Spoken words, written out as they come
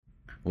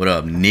What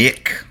up,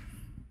 Nick?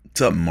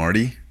 What's up,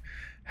 Marty?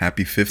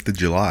 Happy 5th of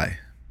July.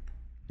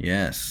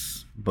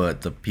 Yes,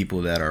 but the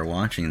people that are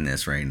watching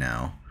this right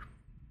now,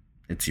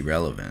 it's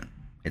irrelevant.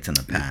 It's in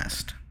the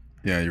past.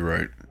 Yeah, you're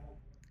right.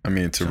 I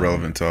mean, it's So,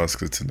 irrelevant to us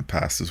because it's in the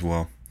past as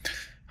well.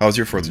 How was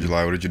your 4th of mhm.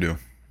 July? What did you do?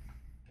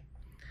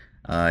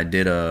 I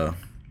did a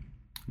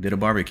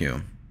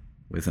barbecue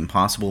with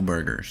Impossible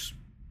Burgers.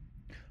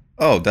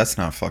 Oh, that's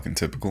not fucking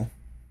typical.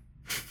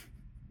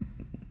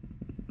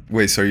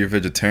 Wait, so are you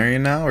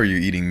vegetarian now? Or are you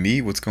eating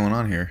meat? What's going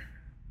on here?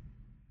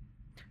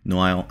 No,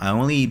 I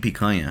only eat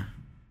picanha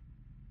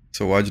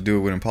So why'd you do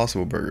it with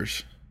Impossible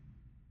Burgers?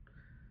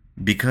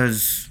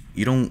 because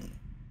you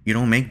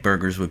don't make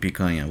burgers with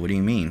picanha. What do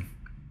you mean?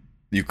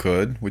 You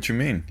could? What you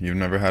mean? You've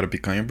never had a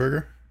picanha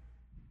burger?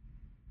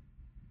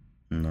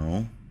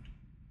 No,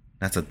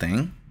 that's a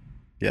thing.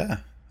 Yeah.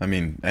 I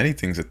mean,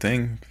 anything's a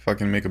thing.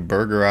 Fucking make a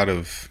burger out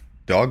of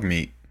dog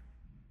meat.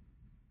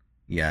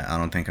 Yeah, I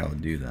don't think I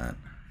would do that.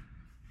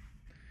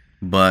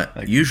 But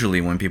Like, usually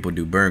when people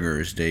do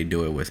burgers, they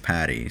do it with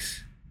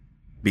patties,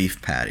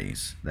 beef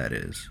patties, that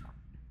is.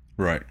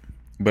 right.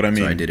 But I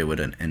So I mean, did it with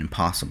an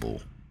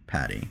Impossible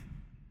patty.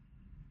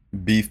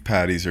 beef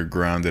patties are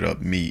grounded up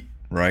meat,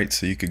 right?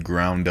 So you could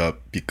ground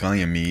up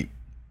picanha meat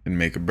and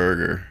make a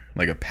burger,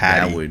 like a That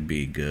patty. would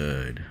be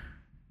good.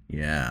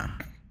 Yeah.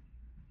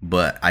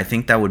 But I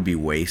think that would be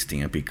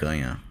wasting a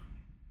picanha.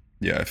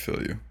 Yeah, I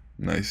feel you.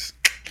 Nice.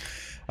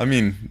 I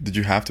mean, did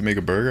you have to make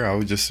a burger? I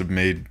would just have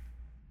made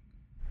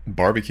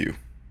barbecue.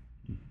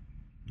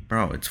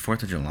 Bro, it's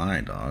 4th of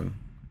July, dog.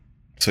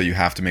 So you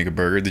have to make a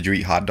burger. Did you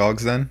eat hot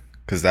dogs then?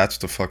 Because that's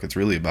what the fuck it's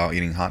really about,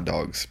 eating hot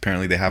dogs.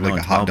 Apparently they have No, like a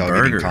it's hot about dog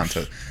eating burgers.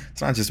 contest.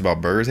 It's not just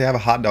about burgers. They have a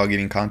hot dog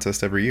eating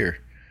contest every year.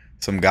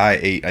 Some guy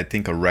ate, I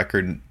think, a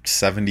record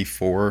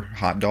 74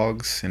 hot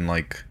dogs in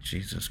like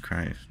Jesus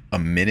Christ. a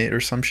minute or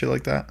some shit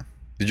like that.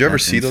 Did you ever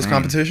That's see those insane.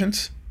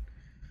 competitions?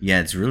 Yeah,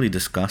 it's really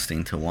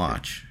disgusting to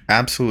watch.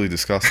 Absolutely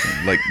disgusting.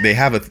 Like they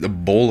have a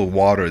bowl of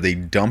water, they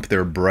dump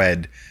their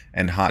bread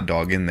and hot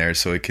dog in there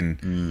so it can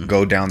Mm,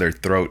 go down their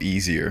throat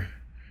easier.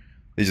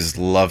 They just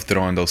love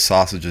throwing those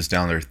sausages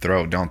down their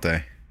throat, don't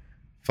they?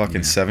 Fucking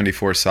yeah,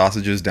 74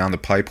 sausages down the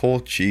pipe hole.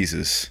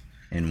 Jesus.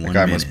 in That one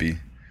minute.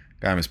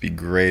 guy must be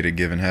great at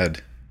giving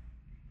head.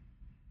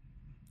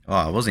 Oh,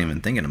 I wasn't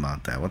even thinking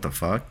about that. What the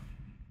fuck?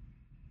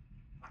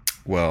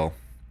 Well,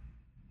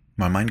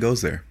 my mind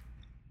goes there.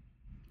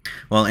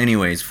 Well,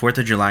 anyways, 4th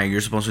of July,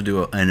 you're supposed to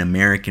do an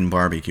American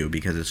barbecue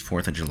because it's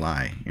 4th of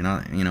July. You're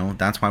not,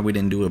 that's why we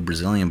didn't do a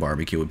Brazilian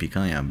barbecue with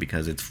picanha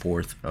because it's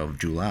 4th of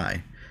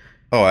July.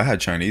 Oh, I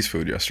had Chinese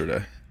food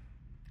yesterday.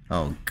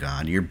 Oh,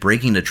 God, you're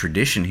breaking the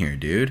tradition here,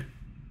 dude.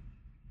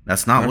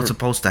 That's not what's Never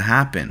supposed to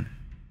happen.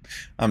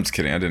 I'm just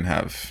kidding.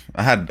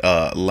 I had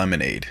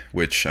lemonade,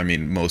 which I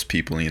mean most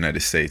people in the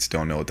United States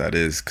don't know what that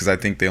is because I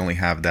think they only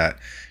have that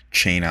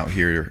chain out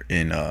here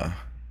in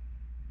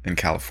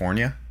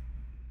California.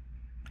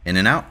 In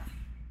and out?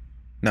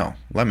 No,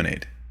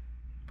 lemonade.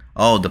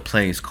 Oh, the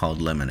place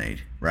called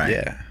Lemonade, right?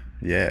 Yeah,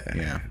 yeah,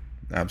 Yeah,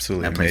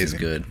 absolutely that place is amazing.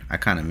 good. I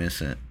kind of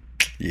miss it.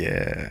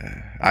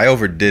 Yeah, I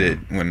overdid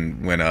Yeah.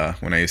 it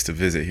when I used to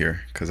visit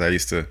here because I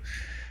used to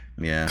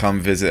Yeah. come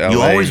visit You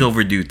LA. always And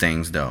overdo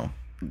things, though.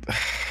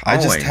 I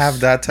just have Always.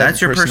 that type of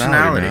That's your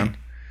personality, personality.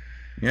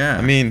 man.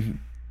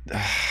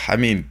 I Yeah.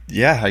 mean,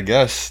 yeah, I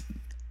guess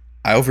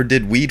I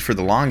overdid weed for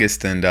the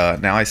longest, and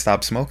now I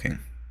stopped smoking.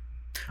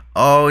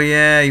 Oh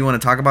yeah, you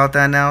want to talk about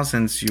that now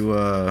since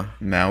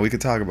Now we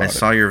could talk I about it.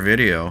 saw your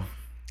video.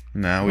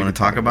 Now You we want can to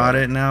talk talk about about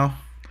it. it now?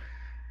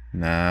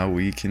 Now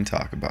we can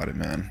talk about it,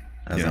 man.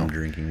 As You I'm know,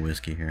 drinking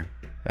whiskey here.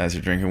 as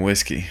you're drinking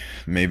whiskey,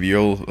 maybe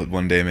you'll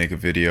one day make a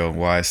video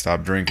why I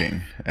stopped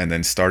drinking, and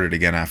then start it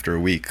again after a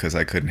week because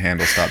I couldn't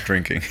handle stop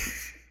drinking.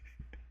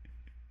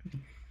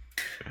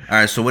 All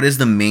right, so what is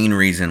the main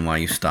reason why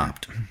you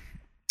stopped?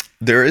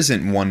 There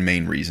isn't one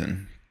main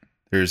reason.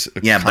 There's a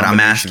Yeah, but I'm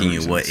combination of asking you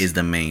what reasons. is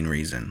the main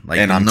reason? Like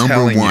And the I'm number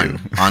telling you,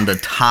 one on the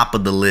top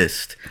of the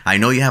list. I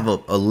know you have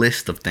a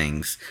list of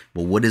things,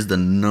 but what is the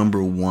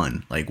number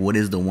one? Like what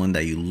is the one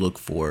that you look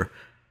for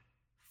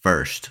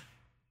first?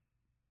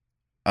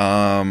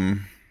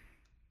 um,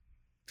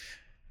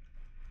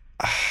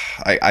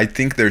 I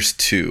think there's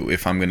two.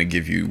 If I'm gonna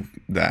give you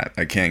that,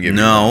 I can't give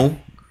you one. No.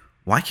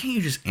 Why can't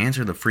you just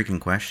answer the freaking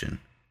question?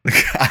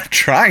 I'm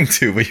trying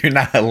to, but you're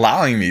not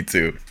allowing me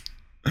to.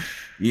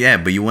 Yeah,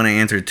 but you want to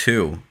answer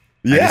two.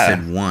 I just Yeah.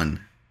 said one.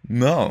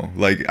 No,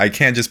 like I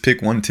can't just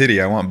pick one titty.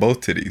 I want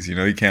both titties. You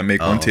know, you can't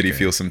make one Oh, titty okay.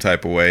 feel some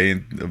type of way,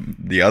 and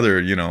the other,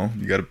 you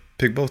got to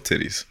pick both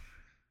titties.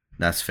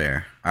 That's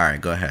fair. All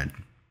right, go ahead.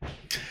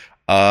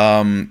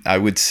 I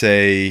would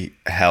say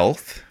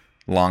health,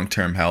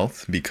 long-term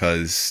health,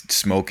 because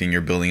smoking,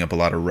 you're building up a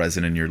lot of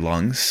resin in your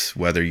lungs,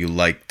 whether you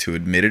like to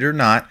admit it or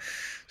not.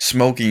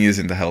 Smoking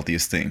isn't the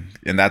healthiest thing,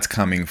 and that's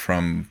coming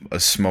from a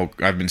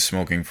smoke. I've been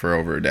smoking for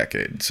over a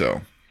decade,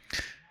 so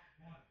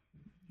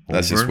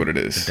that's just Over what it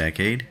a is.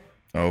 decade?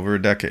 Over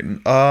a decade.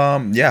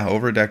 Yeah,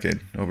 over a decade.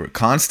 Over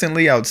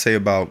constantly, I would say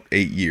about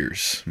 8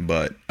 years.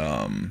 But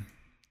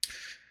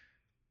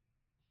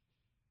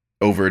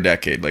over a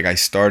decade. Like I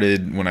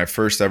started when I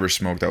first ever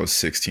smoked, I was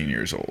 16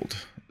 years old.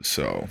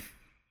 So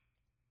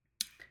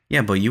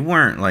Yeah, but you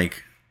weren't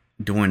like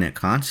doing it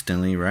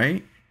constantly,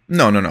 right?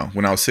 no.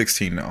 When I was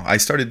 16, no. I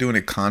started doing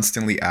it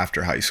constantly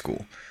after high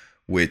school,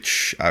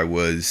 which I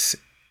was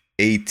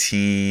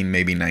 18,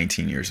 maybe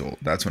 19 years old.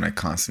 That's when I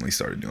constantly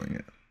started doing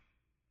it.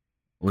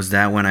 Was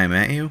that when I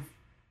met you?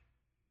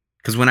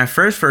 Because when I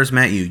first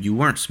met you, you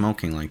weren't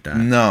smoking like that.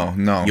 No,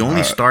 no. You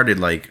only started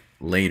like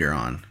later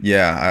on.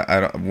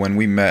 Yeah, when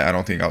we met, I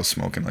don't think I was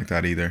smoking like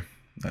that either.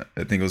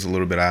 I think it was a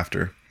little bit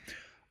after.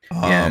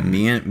 Yeah,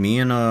 me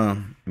and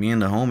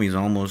the homies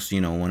almost,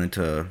 wanted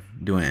to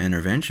do an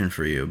intervention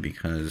for you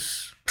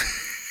because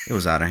it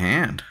was out of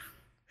hand.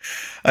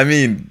 I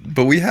mean,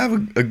 but we have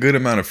a good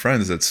amount of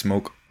friends that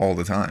smoke all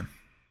the time.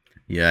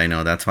 Yeah, I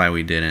know. That's why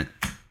we didn't.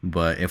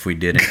 But if we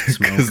didn't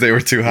smoke, because they were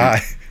too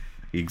high.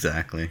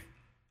 Exactly.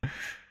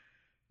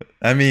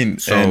 I mean,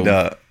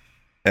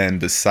 and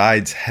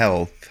besides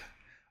health,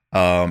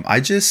 I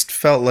just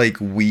felt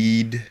like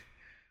weed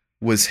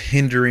was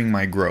hindering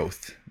my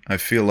growth. I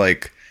feel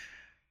like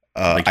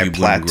Like I you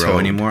wouldn't grow plateaued.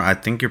 anymore. I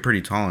think you're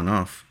pretty tall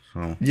enough.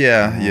 So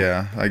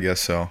Yeah, I guess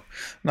so.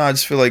 No, I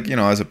just feel like,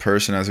 as a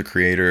person, as a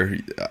creator,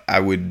 I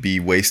would be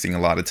wasting a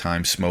lot of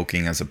time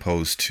smoking as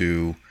opposed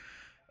to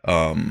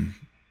um,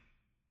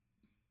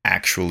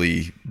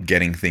 actually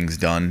getting things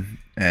done.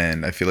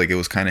 And I feel like it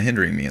was kind of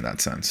hindering me in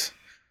that sense.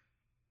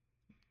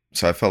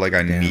 So I felt like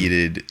I Damn.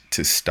 needed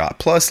to stop.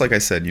 Plus, like I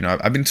said,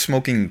 I've been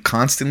smoking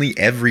constantly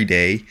every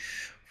day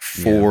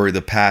for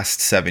the past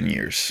 7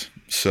 years.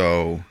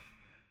 So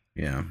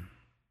Yeah.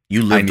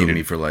 You I lived with needed.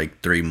 me for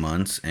like 3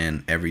 months,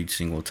 and every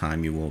single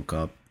time you woke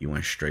up, you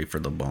went straight for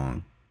the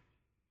bong.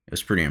 It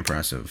was pretty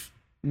impressive.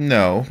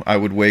 No, I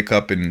would wake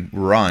up and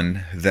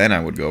run, then I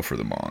would go for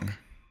the bong.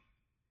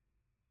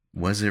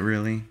 Was it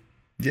really?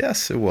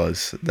 Yes, it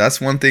was. That's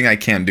one thing I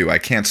can't do. I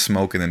can't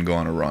smoke and then go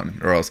on a run.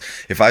 Or else,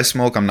 if I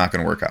smoke, I'm not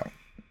going to work out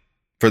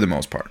for the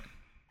most part.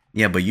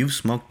 Yeah, but you've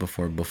smoked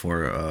before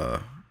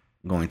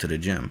going to the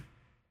gym.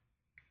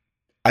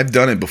 I've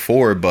done it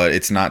before, but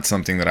it's not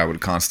something that I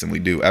would constantly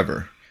do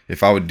ever.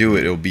 If I would do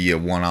it, it would be a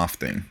one-off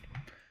thing.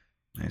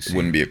 I It see.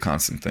 wouldn't be a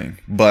constant thing.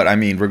 But I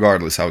mean,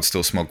 regardless, I would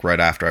still smoke right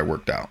after I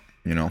worked out.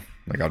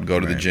 Like I would go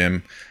to the Right.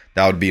 gym.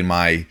 That would be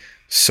my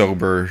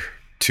sober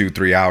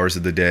 2-3 hours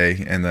of the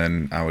day, and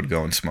then I would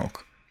go and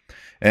smoke.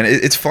 And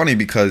it's funny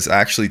because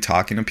actually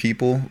talking to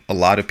people, a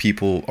lot of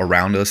people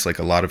around us, like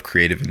a lot of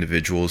creative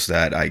individuals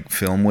that I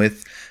film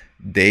with,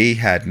 they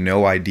had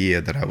no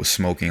idea that I was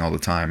smoking all the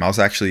time. I was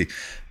actually,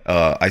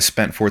 I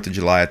spent 4th of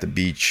July at the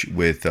beach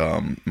with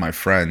my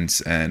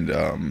friends, and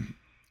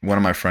one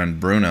of my friend,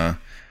 Bruna,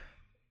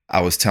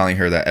 I was telling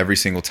her that every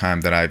single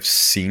time that I've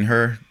seen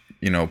her,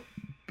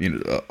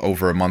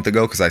 over a month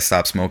ago, because I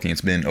stopped smoking,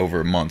 it's been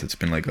over a month. It's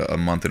been like a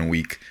month and a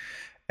week.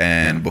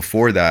 And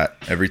before that,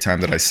 every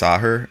time that I saw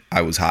her,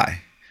 I was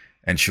high,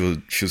 and she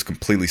was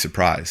completely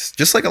surprised.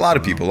 Just like a lot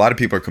of people. A lot of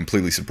people are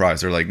completely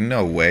surprised. They're like,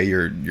 "No way,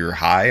 you're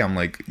high." I'm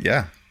like,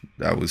 "Yeah,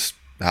 I was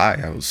high.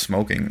 I was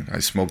smoking. I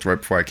smoked right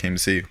before I came to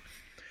see you."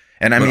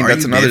 And I But mean, are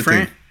that's you another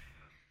different? thing.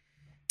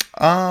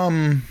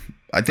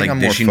 I think Like, I'm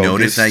did more she focused.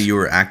 notice that you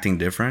were acting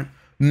different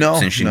No,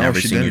 since she no, never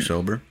she seen you didn't.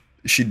 sober?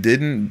 She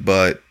didn't,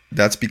 but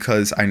that's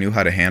because I knew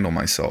how to handle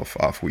myself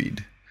off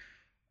weed.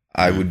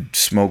 I Yeah. would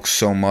smoke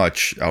so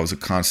much. I was a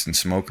constant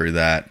smoker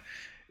that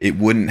it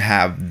wouldn't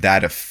have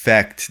that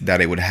effect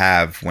that it would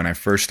have when I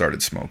first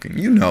started smoking.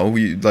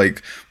 We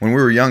like when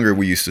we were younger,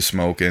 we used to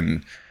smoke,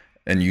 and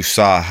you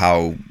saw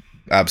how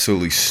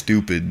absolutely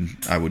stupid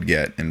I would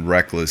get and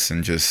reckless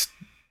and just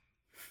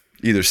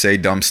either say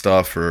dumb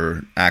stuff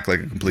or act like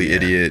a complete Yeah.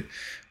 idiot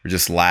or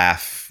just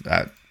laugh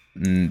at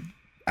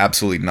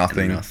absolutely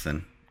nothing.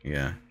 Nothing.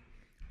 Yeah.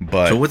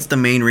 But So what's the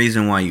main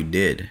reason why you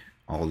did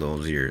all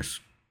those years?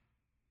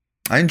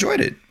 I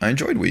enjoyed it. I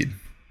enjoyed weed.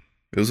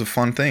 It was a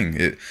fun thing.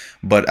 It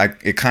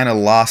kind of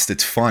lost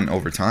its fun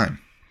over time.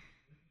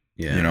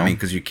 Yeah. You know? I mean,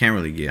 because you can't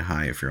really get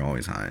high if you're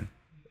always high.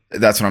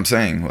 That's what I'm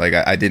saying. Like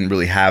I didn't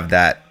really have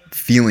that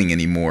feeling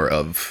anymore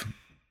of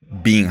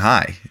being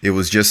high. It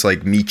was just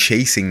like me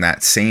chasing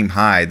that same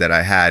high that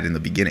I had in the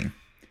beginning.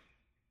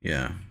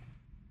 Yeah.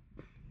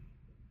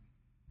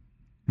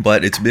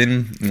 But it's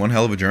been one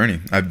hell of a journey.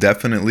 I've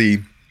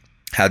definitely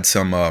had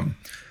some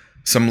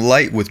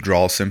light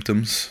withdrawal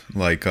symptoms,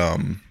 like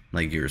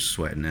Like you're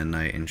sweating at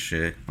night and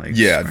shit. Like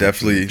Yeah, scratching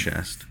definitely. your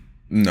chest.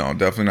 no,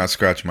 definitely not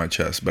scratching my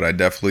chest, but I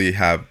definitely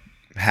have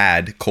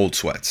had cold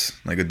sweats,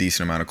 like a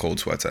decent amount of cold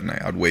sweats at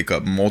night. I'd wake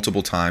up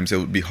multiple times. It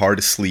would be hard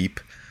to sleep.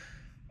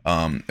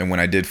 And when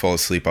I did fall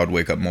asleep, I'd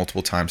wake up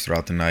multiple times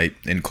throughout the night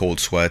in cold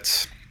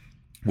sweats.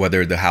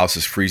 Whether the house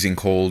is freezing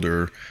cold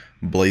or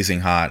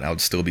blazing hot, I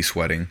would still be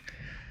sweating.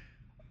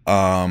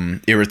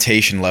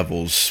 Irritation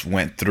levels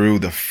went through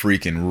the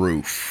freaking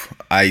roof.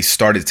 I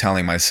started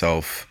telling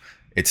myself,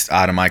 it's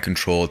out of my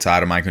control. It's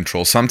out of my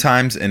control.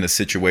 Sometimes in a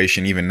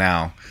situation, even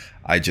now,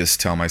 I just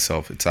tell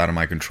myself it's out of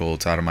my control.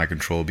 It's out of my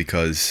control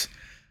because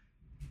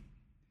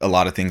a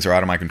lot of things are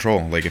out of my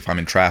control. Like if I'm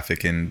in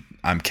traffic and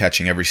I'm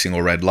catching every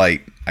single red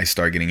light, I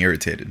start getting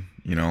irritated,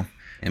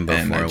 And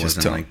And before I it just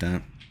wasn't don't. like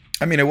that.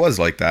 I mean, it was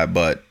like that,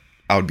 but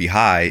I would be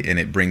high and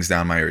it brings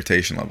down my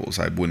irritation levels.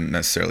 I wouldn't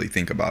necessarily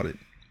think about it.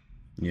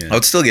 I Yeah.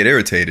 would still get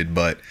irritated,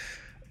 but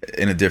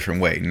in a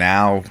different way.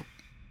 Now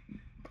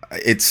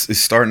it's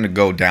starting to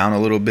go down a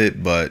little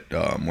bit, but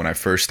when I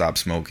first stopped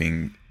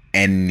smoking,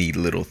 any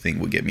little thing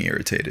would get me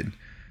irritated.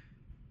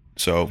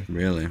 So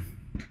Really.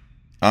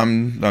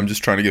 I'm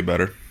just trying to get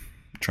better,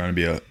 trying to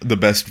be the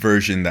best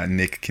version that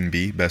Nick can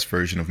be, best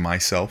version of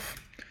myself,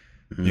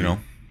 you know.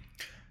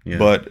 Yeah.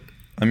 But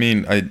I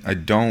mean, I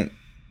don't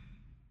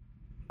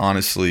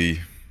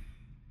honestly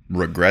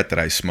regret that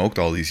I smoked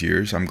all these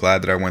years. I'm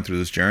glad that I went through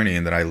this journey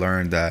and that I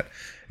learned that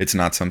it's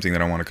not something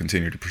that I want to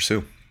continue to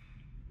pursue.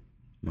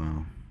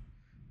 Wow.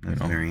 That's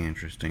know? very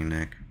interesting,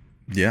 Nick.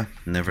 Yeah.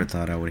 Never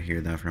thought I would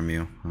hear that from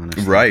you,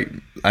 honestly. Right.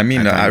 I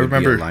mean, thought I you would be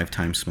remember, a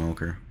lifetime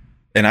smoker.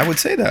 and I would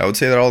say that. I would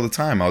say that all the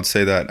time. I would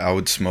say that I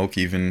would smoke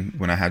even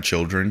when I had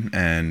children,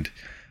 and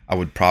I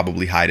would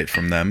probably hide it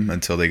from them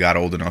until they got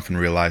old enough and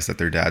realized that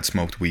their dad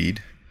smoked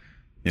weed.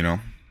 You know,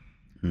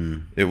 it was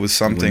You wouldn't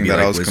something be that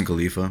like I was. Wiz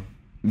Khalifa?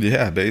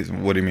 Yeah.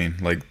 What do you mean?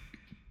 Like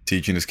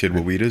teaching this kid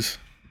what weed is?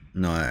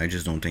 No, I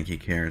just don't think he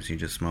cares. He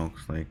just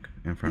smokes like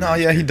in front No, of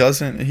his yeah, he kid.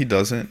 doesn't. He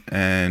doesn't.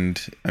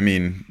 And I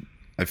mean,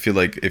 I feel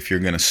like if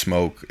you're gonna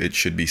smoke, it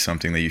should be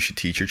something that you should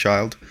teach your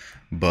child.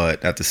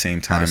 But at the same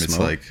How to time, it's smoke?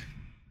 like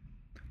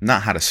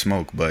not how to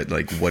smoke, but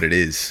like what it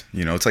is.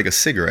 You know, it's like a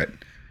cigarette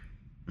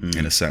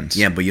in a sense.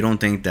 Yeah, but you don't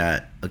think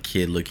that a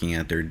kid looking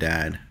at their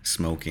dad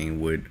smoking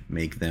would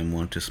make them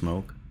want to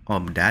smoke? Oh,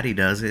 daddy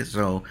does it,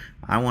 so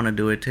I want to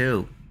do it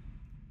too.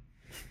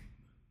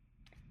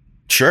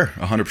 Sure,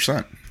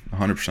 100%,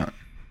 100%.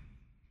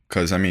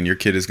 Because I mean, your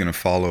kid is gonna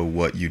follow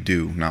what you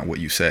do, not what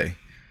you say.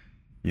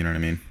 You know what I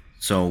mean?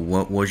 So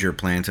what was your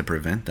plan to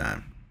prevent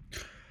that?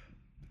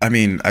 I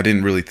mean, I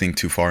didn't really think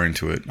too far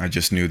into it. I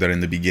just knew that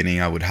in the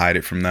beginning I would hide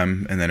it from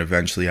them, and then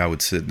eventually I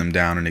would sit them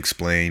down and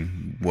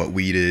explain what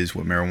weed is,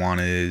 what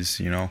marijuana is,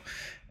 you know,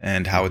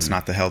 and how it's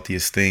not the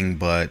healthiest thing,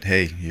 but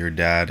hey, your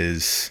dad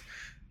is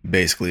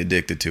basically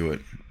addicted to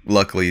it.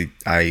 Luckily,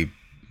 I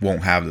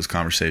won't have this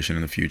conversation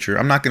in the future.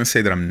 I'm not going to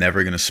say that I'm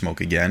never going to smoke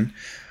again,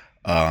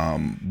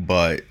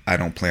 but I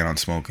don't plan on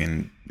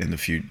smoking in the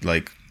future,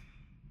 like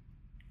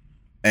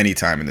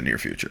anytime in the near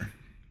future.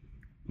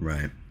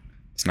 Right.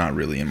 It's not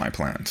really in my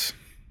plans.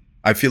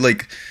 I feel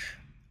like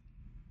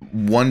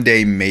one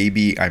day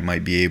maybe I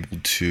might be able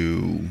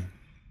to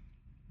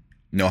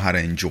know how to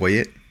enjoy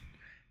it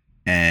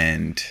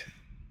and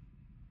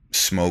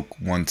smoke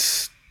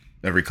once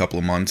every couple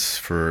of months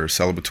for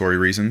celebratory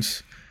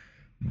reasons.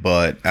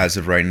 But as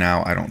of right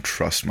now, I don't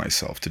trust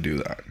myself to do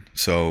that.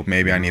 So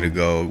maybe I need to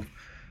go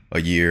a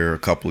year, a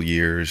couple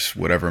years,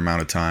 whatever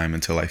amount of time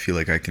until I feel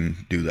like I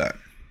can do that.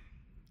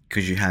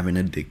 Because you have an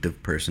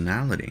addictive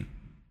personality.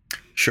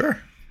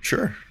 Sure,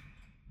 sure.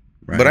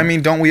 Right? But I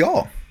mean, don't we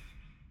all?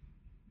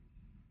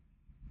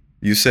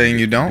 You saying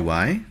you don't? Do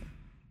I?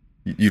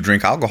 You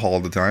drink alcohol all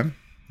the time.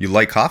 You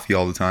like coffee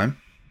all the time.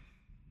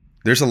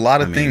 There's a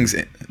lot of I mean- things.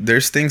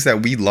 There's things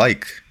that we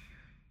like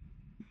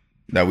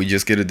that we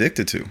just get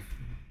addicted to.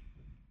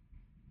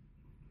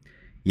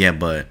 Yeah,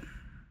 but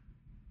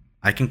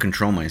I can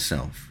control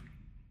myself.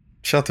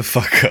 Shut the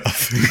fuck up.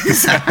 You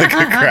sound like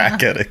a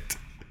crack addict.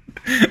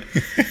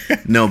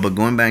 No, but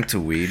going back to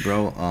weed,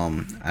 bro,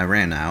 I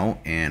ran out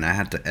and I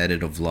had to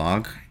edit a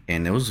vlog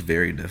and it was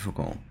very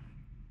difficult.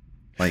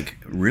 Like,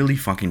 really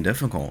fucking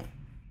difficult.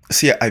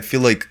 See, I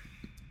feel like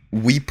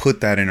we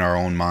put that in our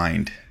own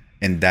mind,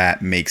 and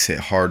that makes it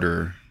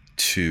harder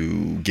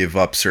to give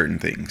up certain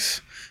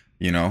things.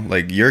 You know,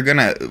 like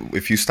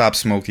if you stop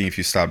smoking, if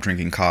you stop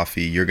drinking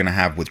coffee, you're gonna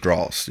have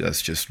withdrawals. That's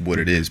just what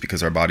it is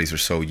because our bodies are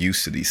so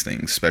used to these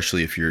things,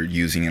 especially if you're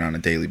using it on a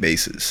daily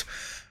basis.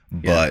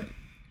 But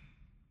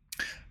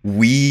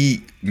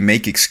we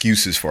make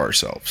excuses for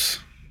ourselves.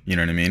 You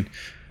know what I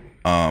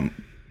mean?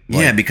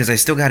 Yeah, because I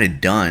still got it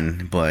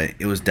done, but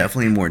it was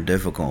definitely more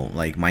difficult.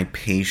 Like, my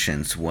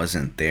patience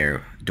wasn't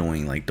there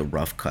doing, like, the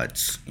rough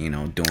cuts, you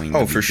know, doing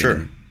the for sure.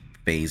 beginning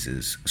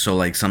phases. So,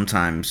 like,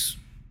 sometimes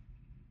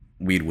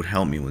weed would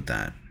help me with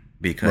that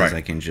because Right.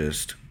 I can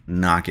just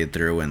knock it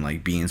through and,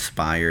 like, be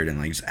inspired. And,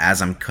 like, just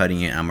as I'm cutting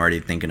it, I'm already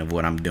thinking of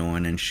what I'm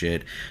doing and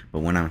shit. But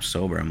when I'm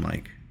sober, I'm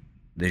like,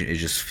 it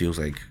just feels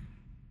like,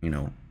 you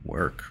know,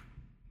 work.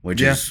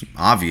 Which Yeah. is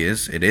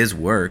obvious. It is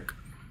work.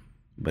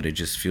 But it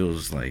just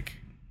feels like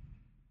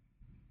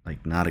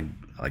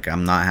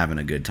I'm not having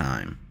a good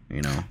time,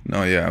 you know?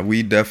 No, yeah,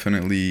 weed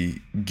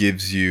definitely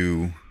gives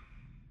you,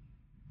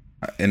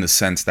 in a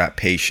sense, that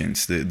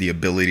patience, the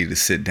ability to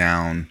sit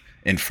down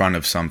in front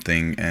of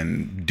something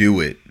and do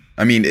it.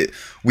 I mean,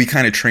 we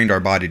kind of trained our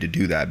body to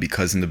do that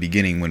because in the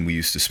beginning when we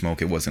used to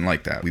smoke, it wasn't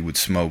like that. We would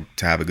smoke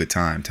to have a good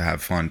time, to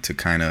have fun, to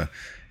kind of,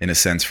 in a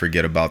sense,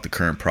 forget about the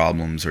current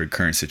problems or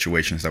current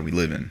situations that we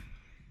live in.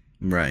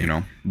 Right. You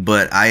know?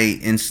 But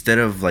instead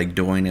of like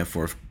doing it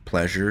for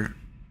pleasure,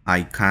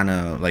 I kind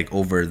of like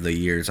over the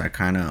years, I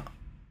kind of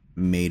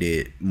made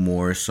it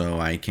more so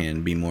I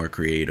can be more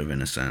creative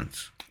in a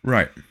sense.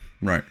 Right,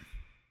 right.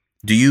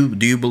 Do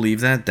you believe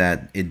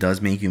that it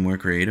does make you more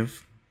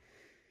creative?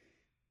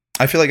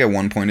 I feel like at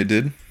one point it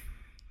did,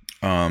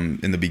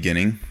 in the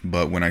beginning,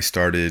 but when I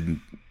started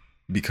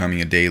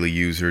becoming a daily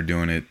user,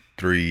 doing it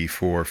 3,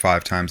 4,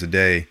 5 times a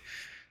day,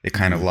 it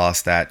kind of Mhm.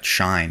 lost that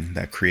shine,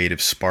 that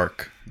creative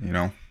spark, you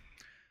know?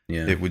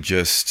 Yeah. It would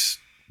just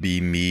be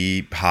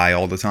me high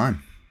all the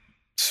time,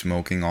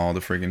 smoking all the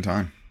freaking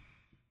time.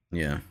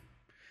 Yeah.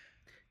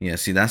 Yeah.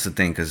 See, that's the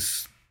thing,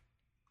 because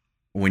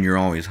when you're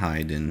always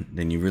high,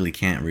 then you really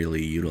can't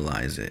really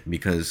utilize it,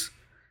 because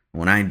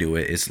when I do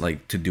it, it's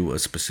like to do a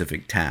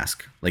specific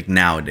task. Like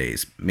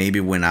nowadays, maybe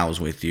when I was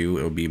with you,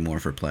 it would be more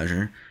for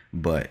pleasure,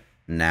 but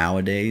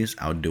nowadays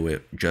I'll do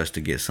it just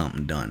to get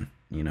something done,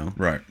 you know?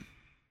 Right.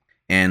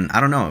 And I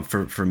don't know,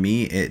 for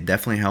me, it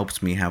definitely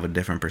helps me have a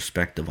different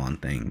perspective on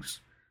things.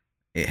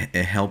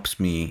 It helps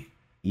me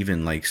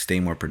even like stay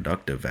more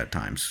productive at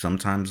times.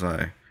 Sometimes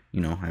I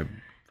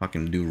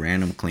fucking do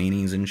random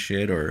cleanings and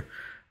shit, or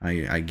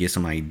I get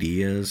some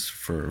ideas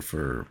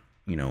for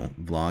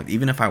vlog.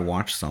 Even if I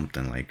watch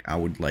something, like I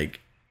would like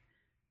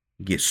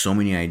get so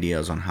many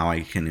ideas on how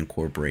I can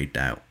incorporate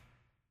that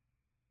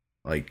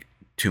like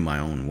to my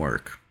own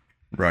work.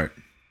 Right.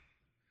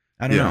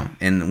 I don't Yeah. know.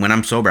 And when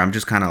I'm sober, I'm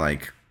just kind of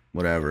like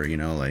whatever,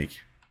 like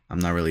I'm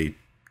not really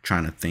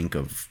trying to think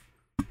of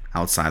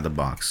outside the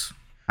box.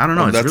 I don't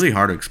know. Well, It's that's really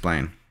hard to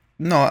explain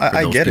no, for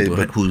I those get it, people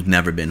but who've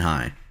never been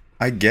high.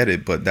 I get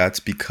it, but that's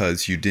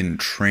because you didn't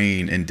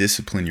train and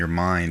discipline your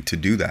mind to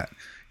do that.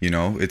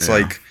 It's Yeah.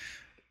 like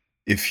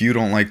if you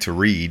don't like to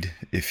read,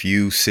 if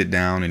you sit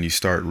down and you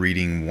start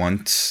reading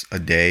once a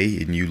day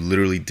and you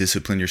literally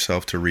discipline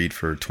yourself to read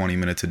for 20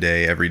 minutes a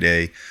day, every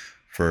day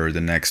for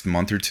the next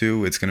month or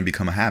two, it's going to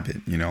become a habit,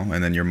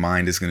 and then your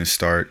mind is going to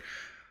start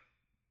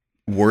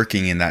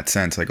working in that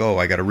sense like, oh,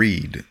 I got to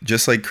read.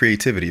 Just like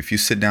creativity, if you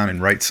sit down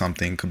and write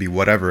something, could be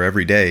whatever,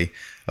 every day,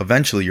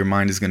 eventually your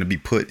mind is going to be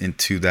put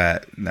into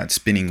that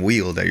spinning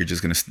wheel that you're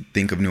just going to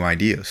think of new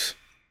ideas.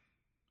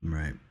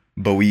 Right.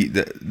 But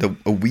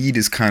a weed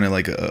is kind of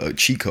like a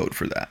cheat code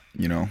for that.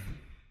 Yeah.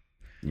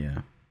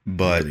 It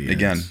But really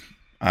again, is.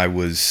 I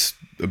was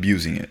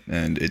abusing it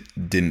and it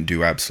didn't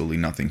do absolutely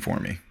nothing for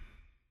me.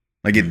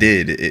 Like it Mm.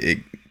 did, it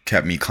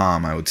kept me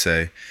calm, I would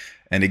say,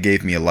 and it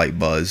gave me a light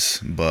buzz,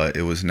 but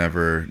it was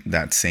never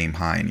that same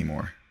high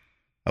anymore.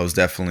 I was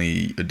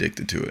definitely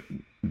addicted to it,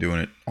 doing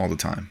it all the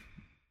time.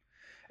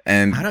 How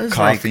And does like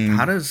how coughing,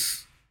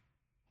 does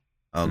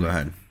Oh, go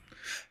ahead.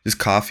 just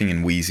coughing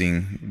and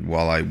wheezing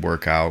while I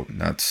work out,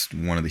 that's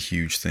one of the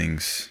huge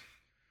things.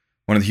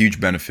 One of the huge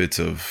benefits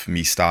of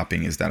me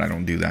stopping is that I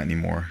don't do that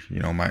anymore.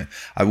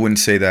 I wouldn't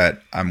say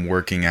that I'm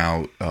working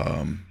out.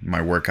 My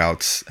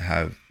workouts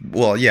have,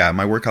 well, yeah,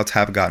 my workouts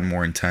have gotten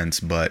more intense,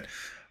 but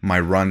my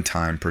run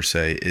time per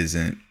se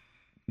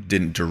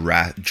didn't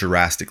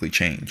drastically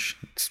change.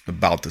 It's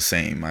about the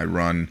same. I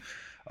run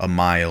a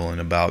mile in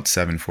about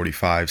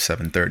 7:45,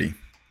 7:30,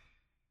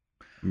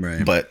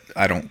 Right. but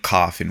I don't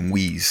cough and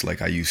wheeze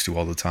like I used to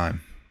all the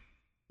time.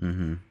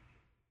 Mhm.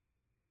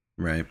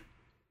 Right.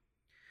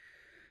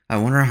 I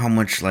wonder how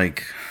much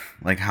like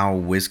how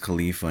Wiz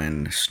Khalifa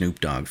and Snoop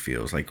Dogg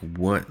feels.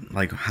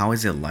 Like how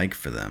is it like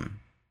for them?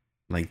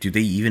 Like do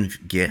they even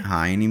get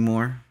high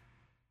anymore?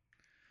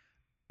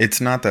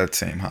 It's not that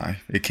same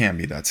high. It can't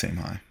be that same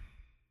high.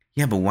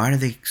 Yeah, but why do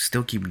they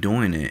still keep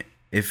doing it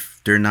if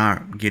they're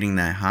not getting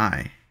that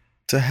high?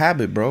 It's a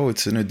habit, bro.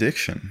 It's an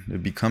addiction.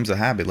 It becomes a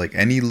habit. Like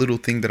any little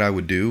thing that I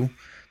would do,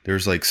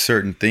 there's like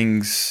certain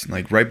things,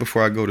 like right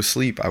before I go to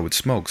sleep, I would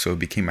smoke. So it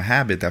became a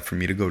habit that for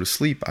me to go to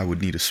sleep, I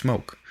would need a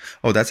smoke.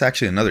 Oh, that's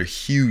actually another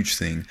huge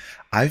thing.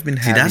 I've been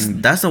See, that's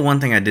having, that's the one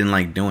thing I didn't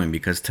like doing,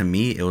 because to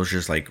me it was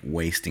just like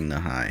wasting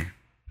the high.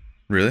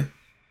 really?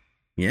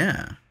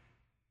 Yeah.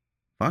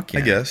 Fuck I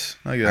yeah. guess.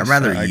 I I'd guess.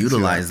 rather I can see that.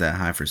 utilize that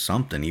high for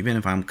something, even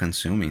if I'm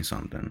consuming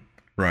something.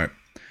 Right.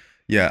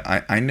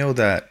 Yeah, I know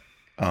that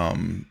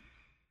um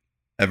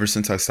ever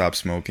since I stopped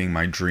smoking,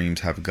 my dreams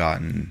have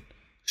gotten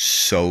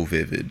so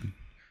vivid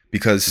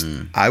because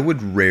Mm. I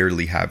would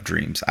rarely have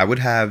dreams. I would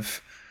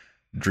have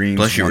dreams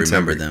Plus, you once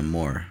remember every. them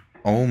more,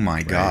 Oh my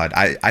right? God.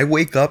 I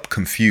wake up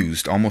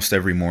confused almost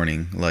every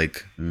morning.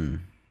 Like, Mm.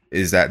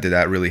 did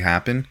that really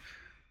happen?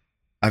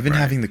 I've been Right.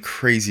 having the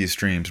craziest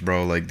dreams,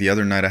 bro. Like the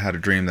other night I had a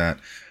dream that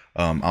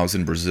I was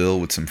in Brazil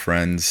with some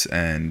friends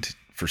and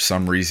for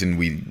some reason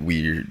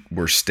we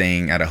were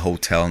staying at a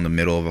hotel in the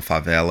middle of a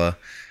favela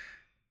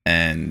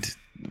and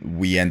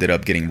we ended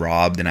up getting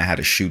robbed and I had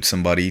to shoot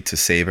somebody to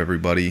save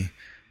everybody.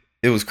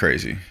 It was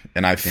crazy.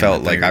 And I Damn, I felt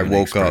thought you like were I gonna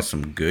woke express up.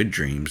 some good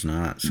dreams,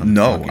 not some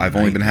No, fucking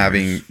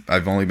nightmares.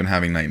 I've only been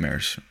having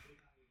nightmares.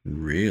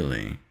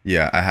 Really?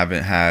 Yeah,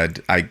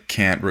 I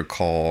can't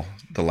recall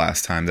the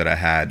last time that I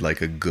had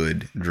like a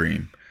good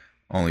dream.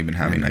 Only been Yeah,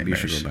 having maybe you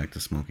should go nightmares. back to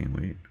smoking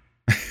weed.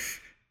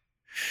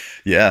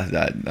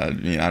 Yeah, I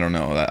mean, I don't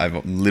know.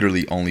 I've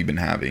literally only been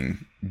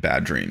having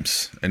bad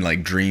dreams and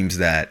like dreams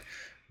that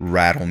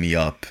rattle me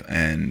up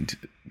and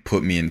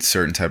put me in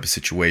certain type of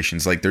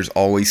situations. Like there's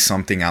always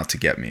something out to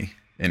get me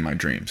in my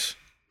dreams.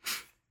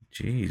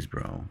 Jeez,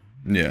 bro.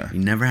 Yeah. You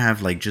never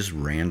have like just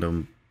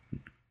random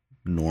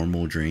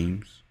normal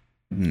dreams?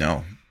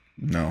 No.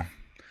 No.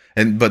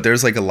 But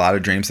there's like a lot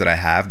of dreams that I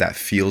have that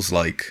feels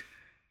like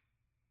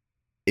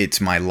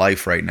it's my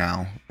life right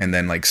now, and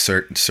then like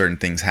certain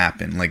things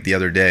happen. Like the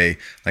other day,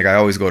 like I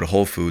always go to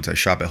Whole Foods. I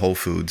shop at Whole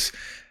Foods,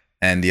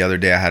 and the other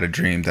day I had a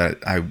dream that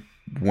I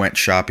went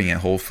shopping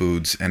at Whole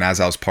Foods, and as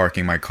I was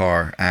parking my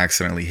car, I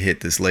accidentally hit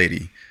this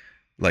lady.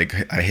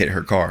 Like I hit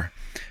her car,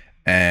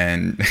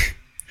 and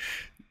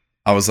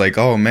I was like,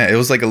 oh man, it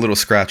was like a little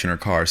scratch in her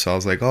car. So I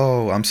was like,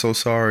 oh, I'm so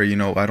sorry.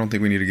 I don't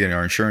think we need to get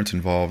our insurance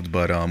involved,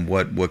 but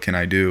what can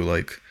I do?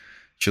 Like,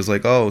 she was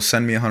like, oh,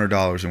 send me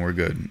 $100 and we're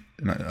good.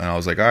 And I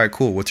was like, all right,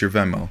 cool. What's your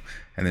Venmo?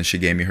 And then she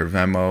gave me her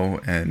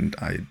Venmo, and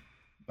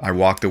I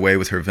walked away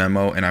with her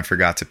Venmo, and I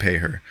forgot to pay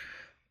her.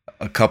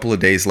 A couple of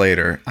days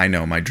later, I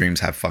know my dreams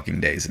have fucking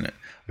days in it.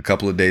 A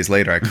couple of days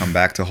later, I come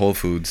back to Whole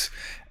Foods,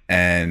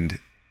 and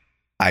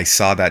I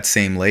saw that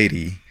same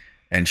lady,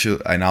 and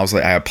I was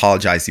like, I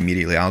apologized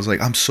immediately. I was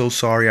like, I'm so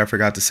sorry, I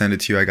forgot to send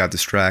it to you. I got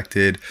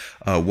distracted.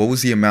 What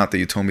was the amount that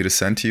you told me to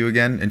send to you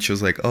again? And she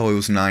was like, oh, it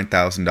was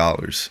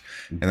 $9,000.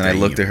 And then I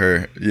looked at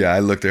her. Yeah, I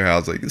looked at her. I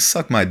was like,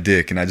 suck my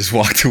dick, and I just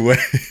walked away.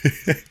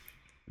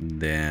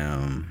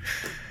 Damn.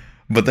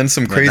 But then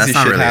some crazy that's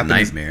not shit really happened. A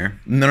nightmare.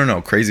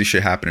 No. Crazy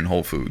shit happened in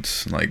Whole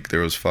Foods. Like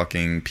there was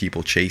fucking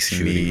people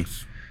chasing me.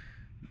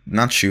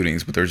 Not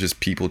shootings, but there's just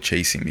people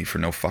chasing me for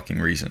no fucking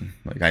reason.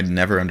 Like I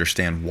never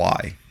understand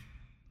why.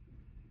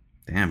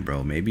 Damn,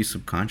 bro. Maybe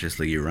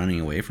subconsciously you're running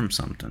away from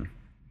something.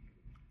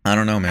 I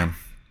don't know, man.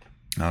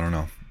 I don't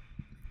know.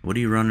 What are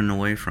you running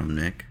away from,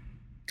 Nick?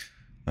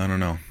 I don't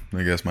know.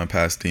 I guess my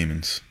past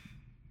demons.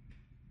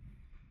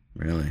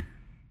 Really?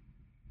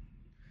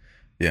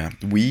 Yeah.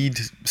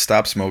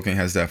 Stop smoking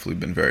has definitely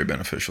been very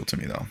beneficial to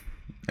me, though.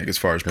 Like as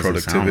far as Doesn't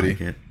productivity. sound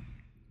like it.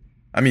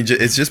 I mean,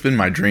 it's just been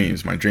my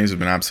dreams. My dreams have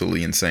been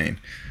absolutely insane.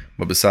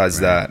 But besides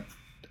that,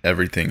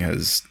 everything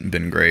has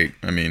been great.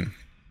 I mean,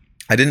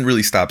 I didn't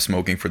really stop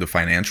smoking for the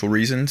financial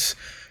reasons,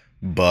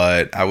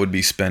 but I would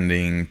be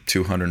spending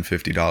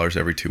 $250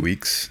 every 2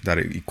 weeks. That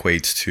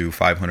equates to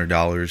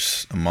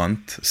 $500 a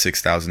month,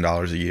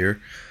 $6,000 a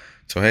year.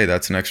 So, hey,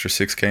 that's an extra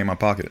 $6K in my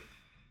pocket.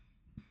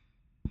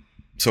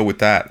 So with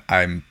that,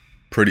 I'm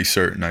pretty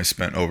certain I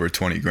spent over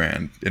 20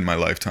 grand in my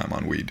lifetime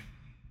on weed.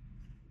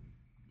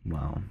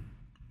 Wow.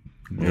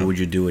 What would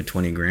you do with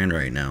 20 grand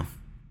right now?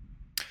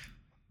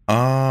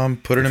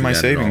 Put it in my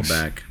savings. It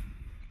all back.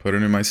 Put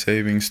it in my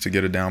savings to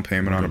get a down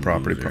payment on a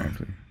property.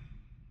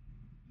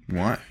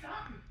 What?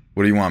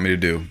 What do you want me to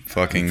do?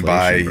 Fucking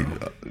Inflation,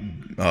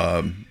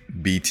 buy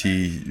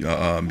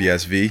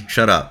BSV?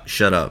 Shut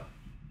up.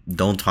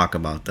 Don't talk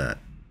about that.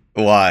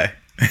 Why?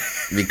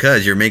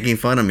 Because you're making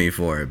fun of me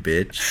for it,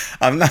 bitch.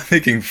 I'm not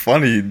making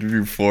fun of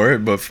you for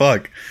it, but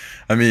fuck.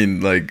 I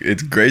mean, like,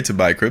 it's great to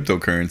buy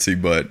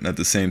cryptocurrency, but at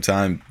the same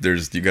time,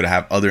 you got to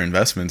have other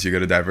investments. You got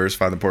to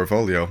diversify the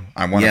portfolio.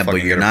 I want to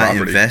fucking get a property. Yeah, but you're not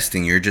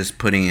investing. You're just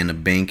putting in a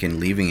bank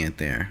and leaving it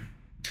there.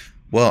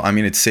 Well, I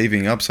mean, it's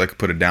saving up so I could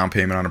put a down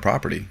payment on a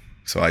property.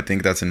 So I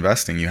think that's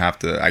investing.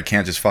 I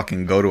can't just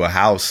fucking go to a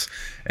house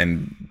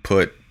and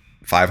put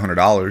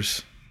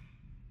 $500.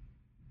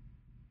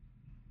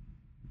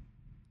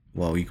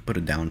 Well, you could put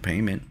a down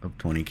payment of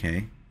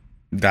 $20K.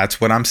 That's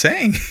what I'm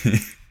saying.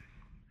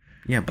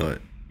 Yeah,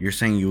 but you're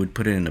saying you would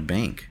put it in a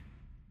bank.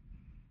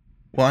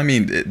 Well, I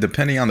mean,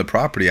 depending on the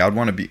property, I would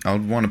want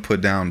to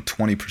put down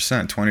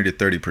 20%, 20 to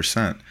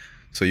 30%,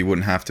 so you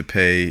wouldn't have to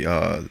pay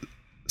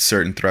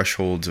certain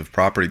thresholds of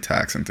property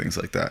tax and things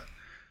like that.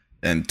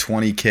 And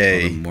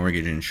 20K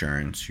mortgage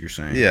insurance, you're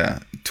saying? Yeah,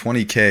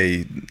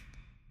 20K,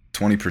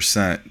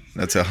 20%.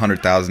 That's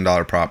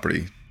 $100,000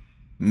 property.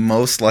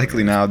 Most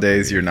likely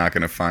nowadays, you're not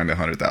going to find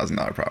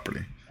 $100,000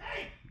 property,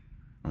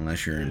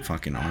 unless you're in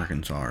fucking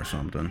Arkansas or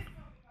something.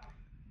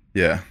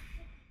 Yeah.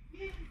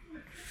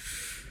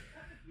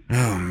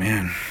 Oh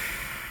man.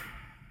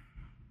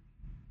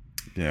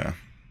 Yeah.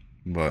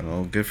 But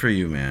well, good for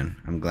you, man.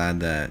 I'm glad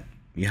that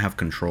you have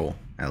control,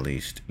 at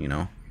least,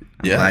 I'm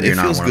glad you're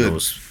not one of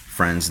those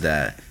friends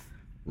that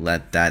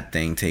let that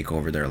thing take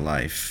over their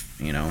life,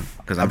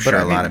 because I'm sure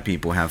a lot of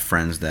people have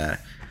friends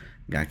that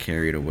got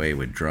carried away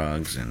with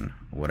drugs and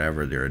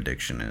whatever their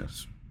addiction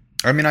is.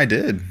 I mean, I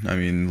did. I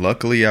mean,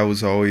 luckily I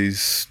was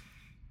always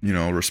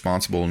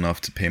responsible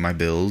enough to pay my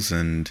bills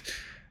and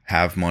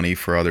have money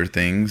for other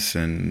things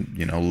and,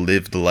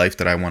 live the life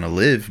that I want to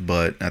live.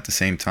 But at the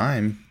same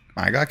time,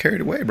 I got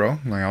carried away, bro.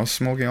 Like, I was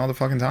smoking all the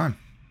fucking time.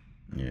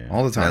 Yeah.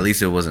 All the time. At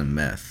least it wasn't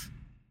meth.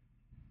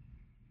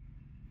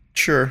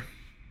 Sure.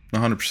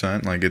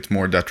 100%. Like, it's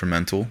more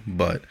detrimental,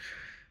 but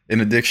an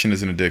addiction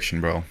is an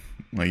addiction, bro.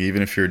 Like,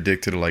 even if you're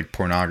addicted to, like,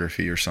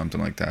 pornography or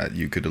something like that,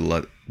 you could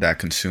let that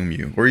consume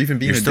you. Or even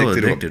being addicted. You're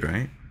still addicted,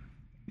 right?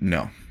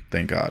 No.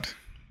 Thank God.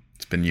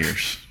 It's been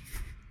years.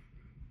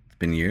 It's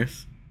been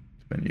years?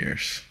 It's been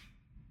years.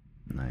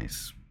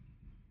 Nice.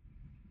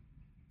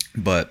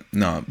 But,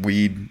 no,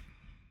 weed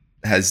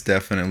has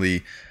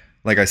definitely,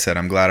 like I said,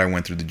 I'm glad I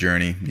went through the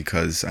journey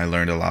because I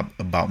learned a lot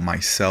about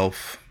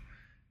myself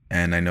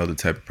and I know the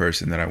type of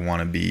person that I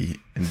want to be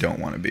and don't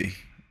want to be.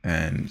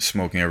 And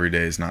smoking every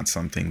day is not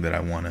something that I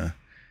want to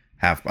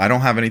I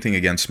don't have anything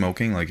against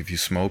smoking. Like if you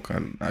smoke,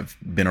 I've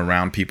been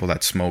around people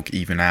that smoke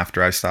even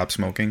after I stopped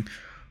smoking.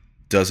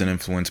 Doesn't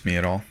influence me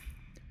at all.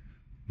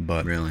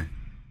 But Really?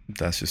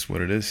 that's just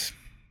what it is.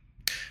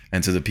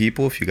 And to the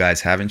people, if you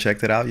guys haven't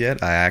checked it out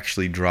yet, I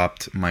actually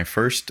dropped my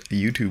first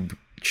YouTube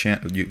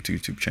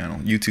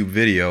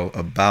video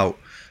about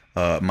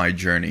my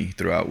journey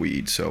throughout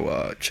weed.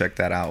 So check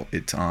that out.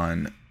 It's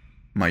on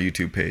my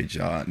YouTube page,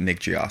 Nick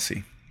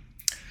Giassi.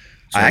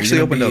 So I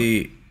actually opened up.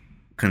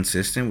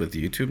 Consistent with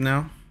YouTube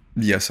now?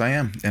 Yes, I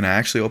am. And I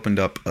actually opened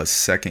up a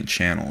second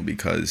channel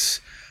because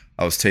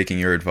I was taking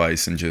your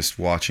advice and just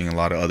watching a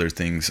lot of other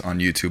things on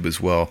YouTube as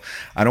well.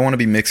 I don't want to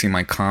be mixing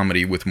my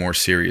comedy with more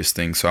serious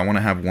things. So I want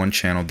to have one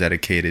channel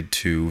dedicated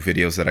to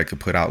videos that I could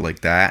put out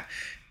like that,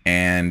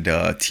 and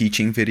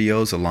teaching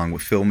videos along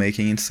with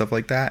filmmaking and stuff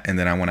like that. And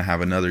then I want to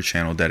have another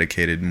channel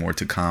dedicated more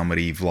to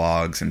comedy,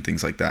 vlogs, and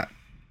things like that.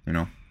 You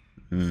know?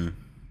 Mm.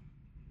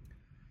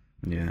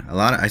 Yeah,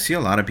 I see a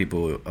lot of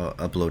people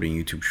uploading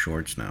YouTube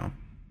Shorts now.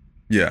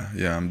 Yeah.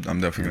 I'm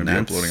definitely And going to be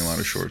uploading a lot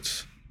of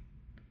shorts.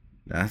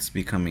 That's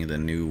becoming the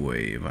new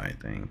wave, I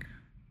think,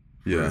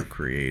 for Yeah.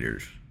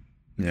 creators.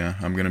 Yeah,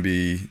 I'm going to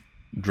be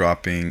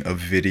dropping a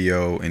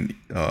video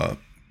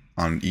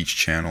on each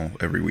channel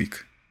every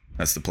week.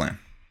 That's the plan.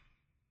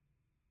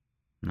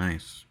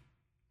 Nice.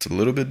 It's a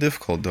little bit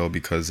difficult though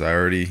because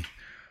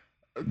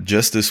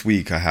just this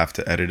week I have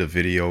to edit a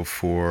video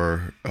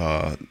for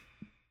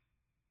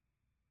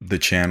the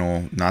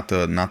channel, not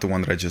the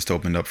one that I just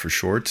opened up for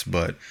shorts,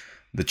 but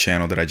the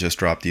channel that I just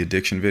dropped the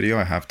addiction video.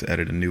 I have to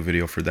edit a new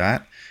video for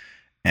that.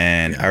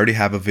 And I already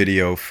have a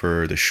video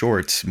for the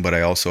shorts, but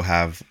I also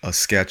have a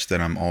sketch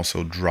that I'm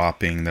also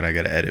dropping that I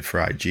got to edit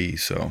for IG.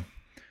 So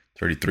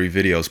 33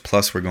 videos,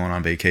 plus we're going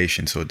on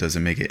vacation, so it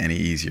doesn't make it any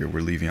easier.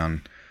 We're leaving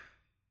on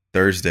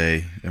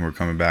Thursday and we're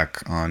coming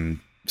back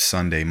on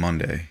Sunday,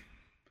 Monday.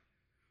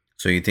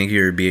 So you think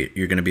you're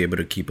going to be able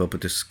to keep up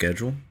with the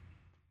schedule?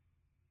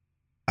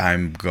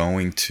 I'm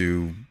going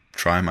to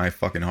try my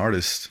fucking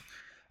hardest.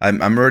 I'm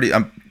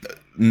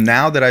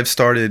now that I've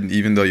started,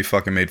 even though you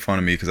fucking made fun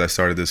of me because I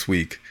started this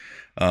week,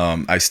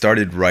 I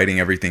started writing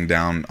everything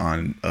down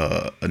on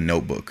a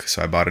notebook.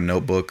 So I bought a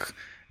notebook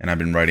and I've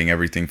been writing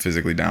everything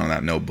physically down on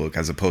that notebook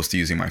as opposed to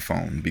using my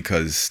phone,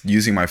 because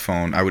using my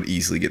phone, I would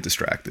easily get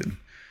distracted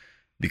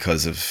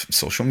because of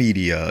social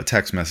media,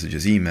 text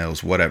messages,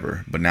 emails,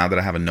 whatever. But now that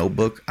I have a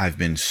notebook, I've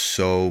been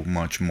so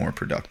much more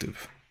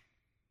productive.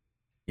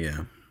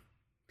 Yeah.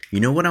 You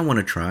know what I want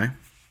to try?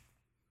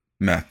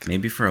 Meth.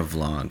 Maybe for a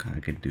vlog, I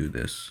could do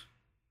this.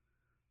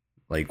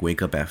 Like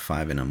wake up at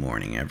 5 a.m.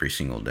 every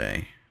single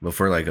day, but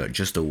for like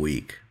just a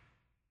week,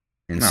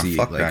 and No, see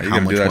fuck like that. You're how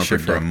gonna much do that more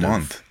shit for a productive.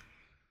 month.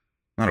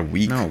 Not a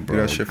week. No, Do bro.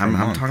 that shit for a I'm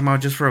month. talking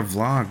about just for a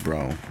vlog,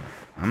 bro.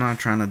 I'm not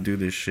trying to do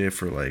this shit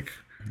for like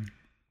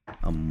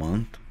a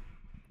month.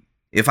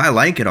 If I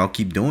like it, I'll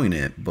keep doing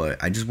it,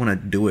 but I just want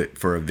to do it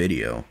for a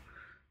video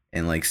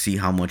and like see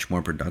how much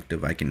more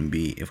productive I can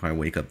be if I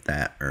wake up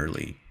that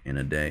early in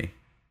a day.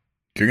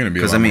 You're gonna be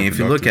a Because lot I mean, more if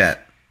you look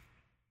productive.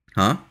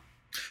 at,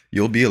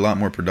 You'll be a lot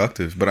more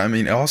productive. But I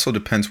mean, it also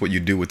depends what you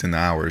do within the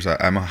hours.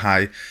 I'm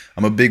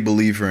a big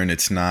believer in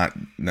it's not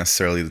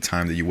necessarily the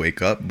time that you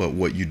wake up, but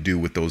what you do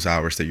with those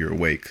hours that you're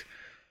awake.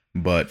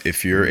 But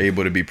if you're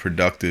able to be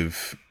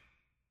productive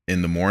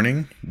in the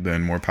morning,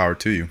 then more power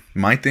to you.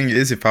 My thing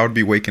is, if I would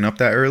be waking up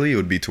that early, it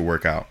would be to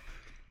work out.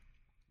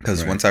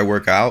 Because Right. once I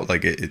work out,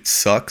 like it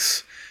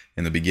sucks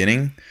in the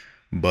beginning,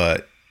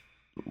 but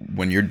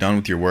when you're done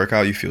with your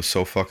workout, you feel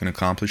so fucking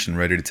accomplished and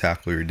ready to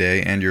tackle your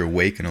day, and you're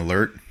awake and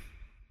alert.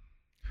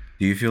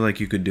 do you feel like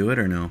you could do it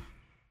or no?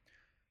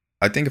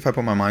 I think if I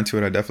put my mind to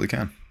it, I definitely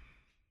can.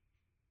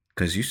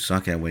 Because you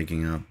suck at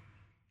waking up.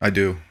 I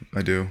do.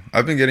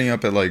 I've been getting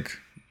up at like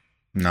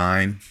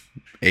 9,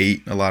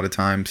 8 a lot of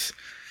times.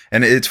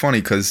 And it's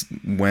funny because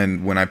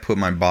when I put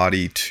my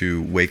body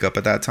to wake up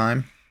at that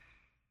time,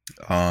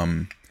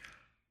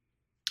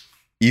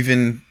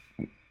 even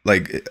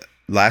like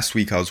last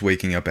week I was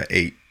waking up at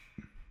 8.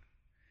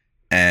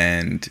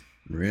 And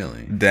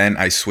Really? then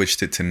I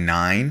switched it to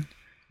 9,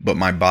 but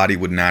my body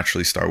would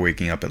naturally start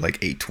waking up at like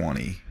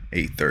 8:20,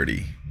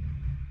 8:30,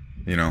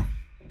 you know?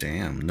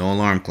 Damn. No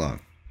alarm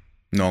clock.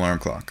 No alarm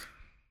clock.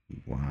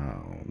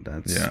 Wow.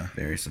 That's Yeah.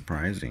 very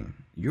surprising.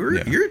 You're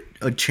Yeah. you're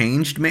a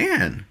changed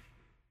man.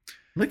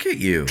 Look at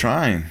you. I'm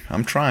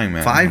trying, man.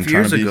 I'm 5 trying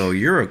years to be- ago,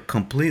 you're a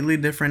completely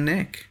different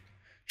Nick.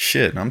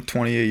 Shit, I'm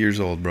 28 years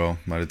old, bro.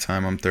 By the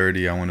time I'm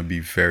 30, I want to be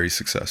very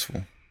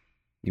successful.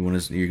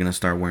 You're gonna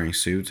start wearing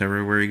suits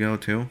everywhere you go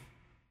too?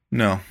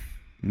 No,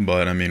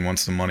 but I mean,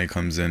 once the money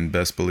comes in,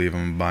 best believe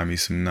I'm gonna buy me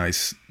some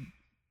nice,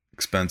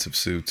 expensive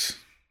suits.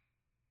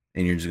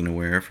 And you're just gonna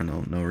wear it for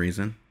no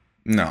reason?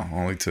 No,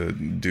 only to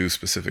do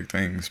specific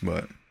things.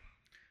 But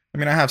I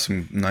mean, I have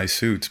some nice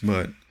suits,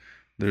 but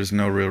there's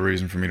no real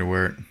reason for me to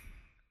wear it.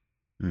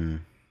 Hmm.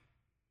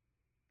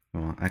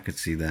 Well, I could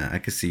see that. I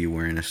could see you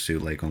wearing a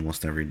suit like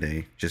almost every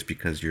day just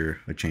because you're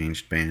a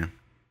changed man.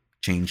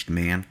 Changed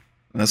man.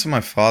 That's what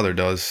my father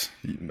does.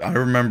 I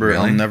remember,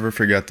 I'll Really? never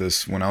forget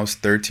this. When I was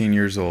 13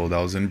 years old,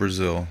 I was in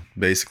Brazil,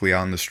 basically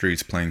out in the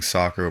streets playing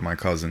soccer with my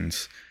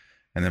cousins.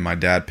 And then my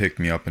dad picked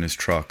me up in his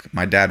truck.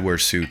 My dad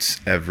wears suits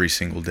every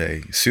single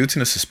day, suits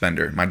and a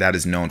suspender. My dad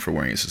is known for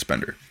wearing a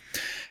suspender.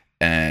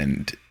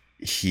 And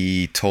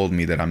he told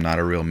me that I'm not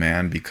a real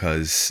man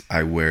because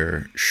I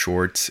wear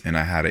shorts and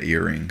I had an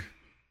earring.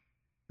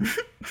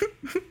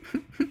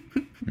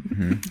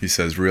 He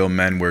says real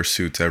men wear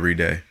suits every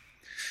day.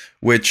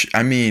 Which,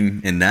 I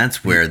mean, And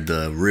that's where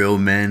the real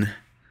men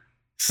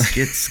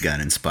skits got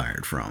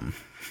inspired from.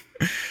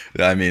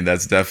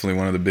 that's definitely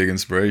one of the big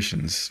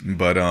inspirations.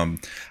 But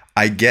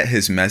I get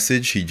his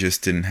message. He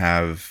just didn't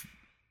have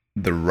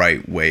the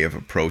right way of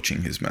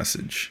approaching his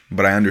message.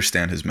 But I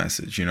understand his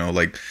message.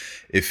 Like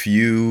if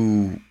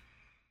you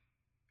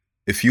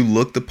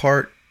look the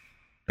part,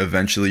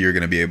 eventually you're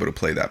going to be able to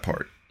play that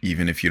part,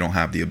 even if you don't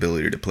have the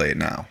ability to play it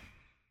now.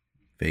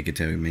 Fake it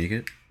till you make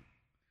it.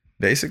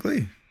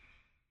 Basically,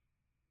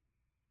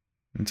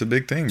 it's a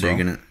big thing, So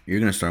bro. you're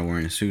gonna start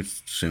wearing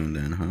suits soon,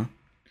 then, huh?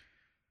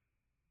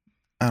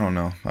 I don't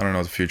know. I don't know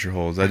what the future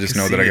holds. I just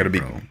can know that see I got to it, be.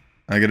 bro.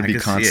 I got to I be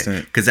can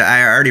constant. Because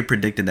I already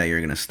predicted that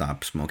you're gonna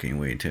stop smoking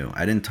weed too.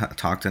 I didn't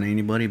talk to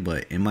anybody,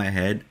 but in my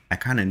head, I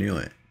kind of knew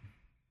it.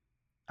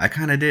 I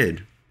kind of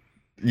did.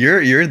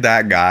 You're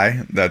that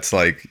guy that's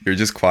like you're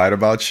just quiet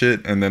about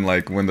shit, and then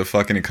like when the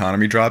fucking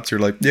economy drops, you're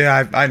like,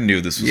 yeah, I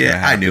knew this was gonna Yeah,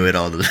 I happen. knew it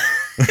all the.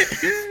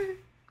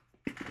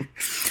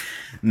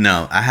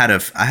 No, I had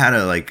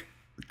a like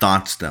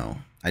thoughts though.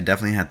 I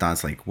definitely had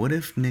thoughts like, what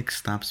if Nick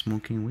stopped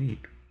smoking weed?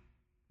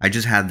 I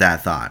just had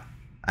that thought.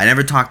 I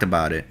never talked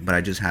about it, but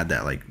I just had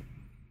that like,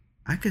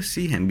 I could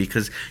see him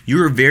because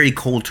you're a very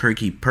cold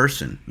turkey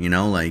person.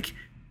 Like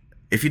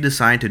if you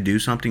decide to do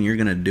something, you're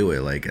gonna do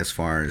it. Like as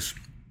far as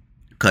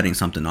cutting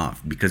something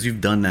off, because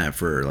you've done that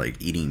for like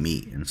eating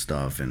meat and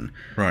stuff and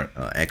Right.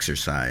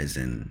 exercise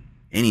and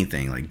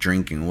anything like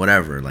drinking,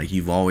 whatever. Like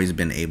you've always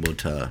been able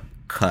to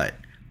cut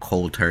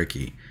cold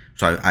turkey.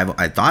 So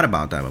I thought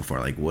about that before.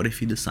 Like, what if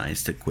he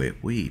decides to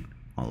quit weed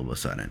all of a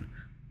sudden?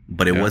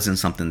 But it Yeah. wasn't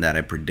something that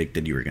I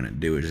predicted you were gonna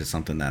do. It's just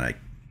something that I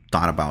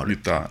thought about. You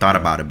thought, thought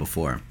yeah. about it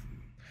before.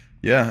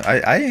 Yeah,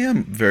 I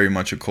am very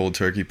much a cold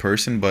turkey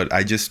person, but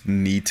I just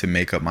need to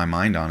make up my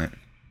mind on it,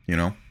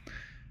 Yeah,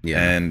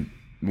 And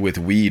with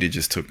weed, it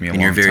just took me a and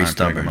long you're very time to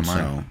make stubborn, up my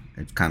mind.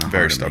 so it's kind of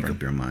Very hard to stubborn. make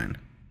up your mind.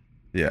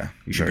 Yeah,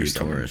 You should very be a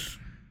stubborn. Taurus.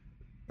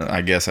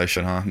 I guess I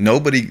should, huh?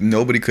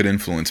 Nobody could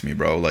influence me,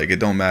 bro. Like it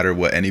don't matter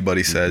what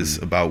anybody says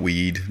about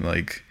weed.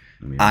 Like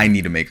Yeah. I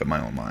need to make up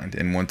my own mind.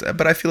 And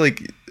but I feel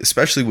like,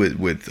 especially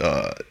with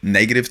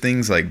negative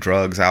things like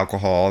drugs,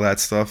 alcohol, all that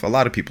stuff, a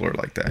lot of people are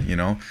like that.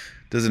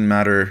 Doesn't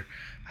matter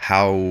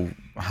how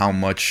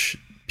much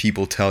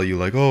people tell you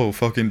like, oh,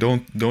 fucking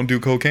don't do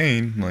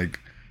cocaine. Like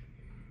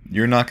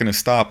you're not gonna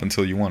stop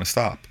until you want to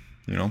stop.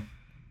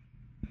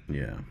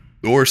 Yeah,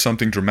 Or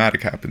something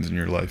dramatic happens in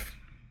your life.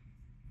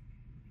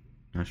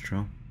 that's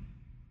true.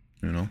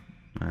 You know.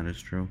 That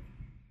is true.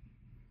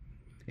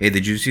 Hey,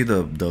 did you see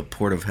the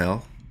port of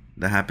hell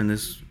that happened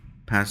this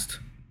past?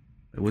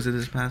 Was it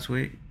this past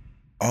week?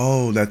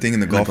 Oh, that thing in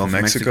the Gulf of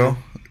Mexico?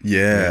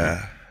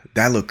 Yeah.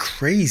 That looked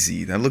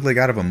crazy. That looked like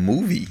out of a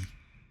movie.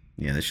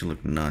 Yeah, that should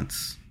look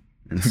nuts.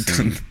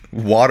 Insane.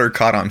 Water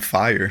caught on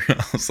fire.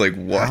 I was like,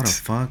 what? How the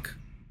fuck?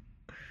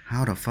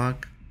 How the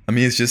fuck? I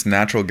mean, it's just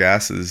natural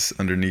gases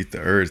underneath the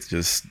earth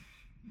just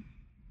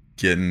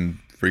getting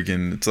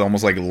freaking... It's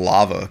almost like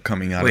lava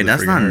coming out Wait, of the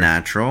that's freaking not earth.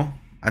 natural.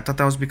 I thought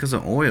that was because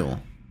of oil.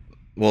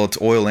 Well, it's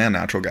oil and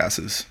natural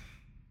gases.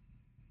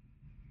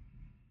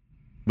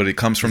 But it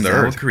comes from Is the that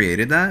earth. what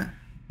created that?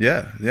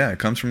 Yeah, it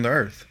comes from the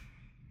earth.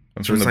 It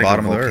comes So from it's the like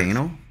bottom a of the earth.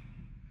 volcano?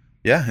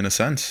 Yeah, in a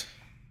sense.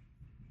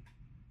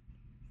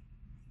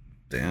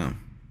 Damn,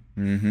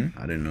 Mm-hmm.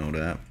 I didn't know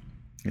that.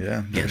 Yeah,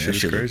 Yeah, that that shit is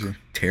shit crazy. look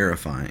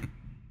terrifying.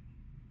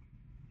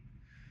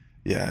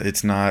 Yeah,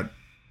 it's not.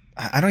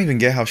 I don't even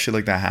get how shit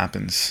like that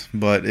happens.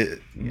 But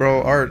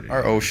bro,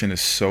 our ocean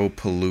is so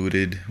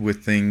polluted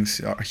with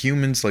things.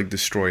 Humans like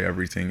destroy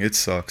everything. It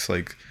sucks.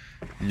 Like,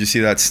 did you see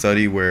that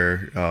study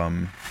where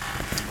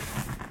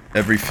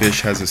every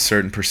fish has a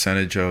certain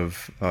percentage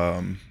of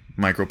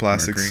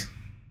microplastics? Mercury?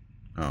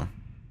 Oh.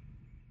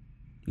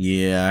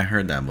 Yeah, I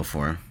heard that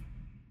before.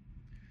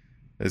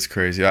 It's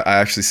crazy. I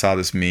actually saw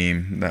this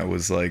meme that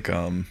was like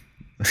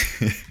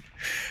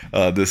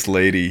this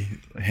lady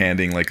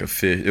handing like a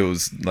fish. It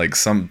was like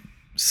some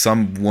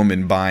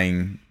woman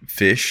buying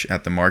fish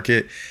at the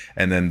market,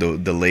 and then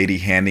the lady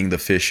handing the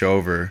fish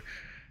over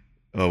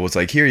was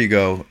like, here you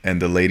go,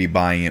 and the lady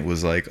buying it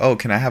was like, oh,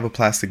 can I have a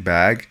plastic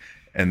bag?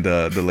 And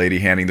the lady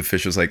handing the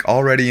fish was like,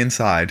 already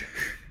inside.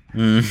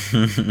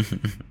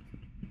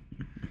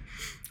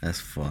 That's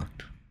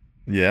fucked.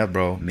 Yeah,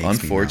 bro. Makes me not want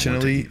to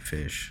Unfortunately, eat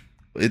fish.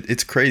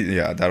 it's crazy.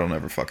 Yeah, that'll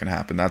never fucking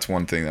happen. That's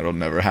one thing that'll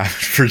never happen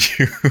for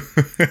you.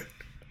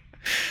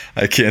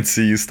 I can't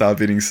see you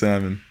stop eating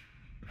salmon.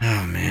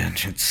 Oh man,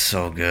 it's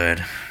so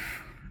good.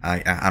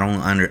 I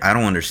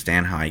don't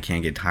understand how I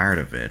can't get tired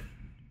of it.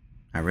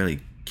 I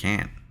really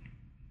can't.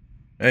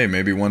 Hey,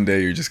 maybe one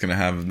day you're just gonna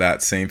have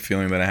that same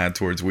feeling that I had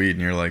towards weed, and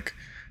you're like,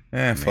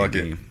 fuck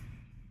it. Maybe.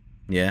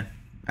 Yeah,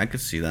 I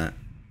could see that.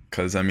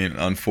 Because I mean,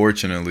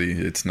 unfortunately,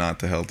 it's not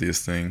the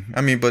healthiest thing.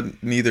 I mean,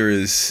 but neither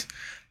is.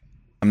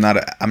 I'm not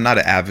an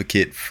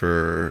advocate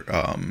for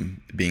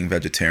being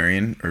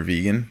vegetarian or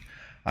vegan.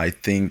 I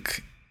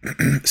think,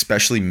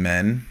 especially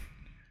men.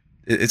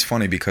 It's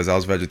funny because I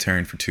was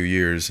vegetarian for 2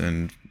 years,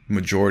 and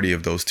majority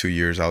of those 2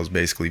 years I was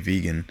basically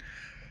vegan.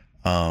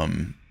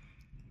 Um,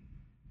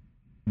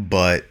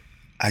 but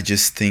I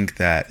just think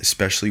that,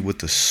 especially with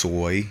the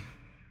soy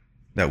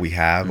that we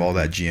have, all Hmm.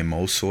 that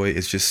GMO soy,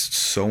 is just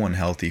so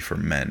unhealthy for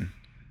men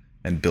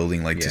and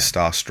building like Yeah.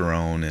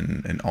 testosterone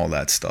and all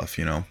that stuff,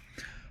 you know?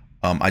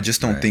 I just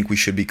don't Right. think we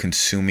should be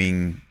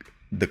consuming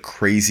the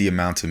crazy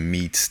amounts of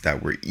meats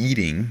that we're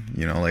eating,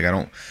 you know? Like I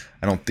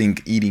don't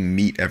think eating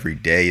meat every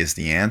day is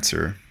the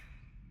answer.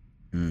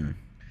 Mm.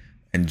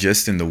 And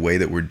just in the way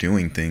that we're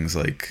doing things,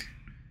 like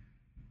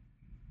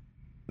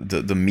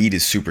the meat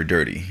is super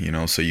dirty, you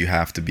know? So you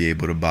have to be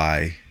able to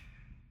buy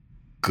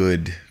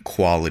good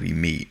quality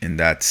meat, and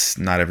that's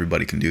not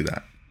everybody can do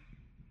that.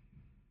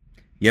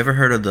 You ever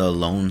heard of the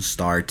Lone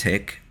Star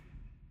tick?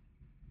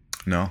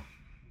 No.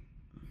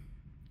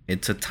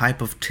 It's a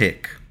type of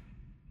tick,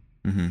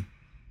 Mhm.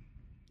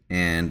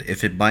 and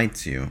if it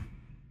bites you,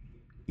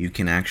 you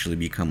can actually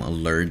become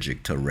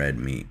allergic to red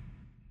meat.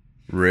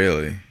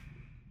 Really?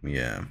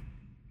 Yeah,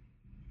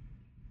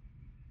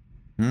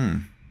 Hmm.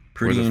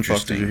 Where pretty the fuck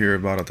did you interesting. hear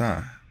about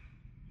that?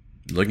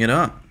 Look it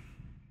up.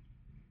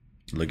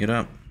 Look it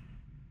up.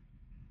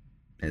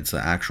 It's an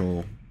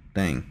actual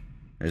thing.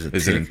 There's a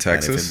Is it in tick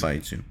that if it Texas?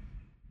 bites you.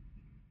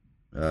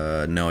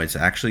 No, it's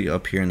actually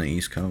up here in the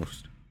East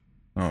Coast.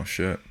 Oh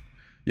shit.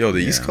 Yo, the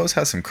East Yeah, Coast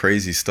has some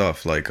crazy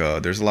stuff. Like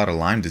there's a lot of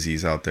Lyme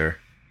disease out there.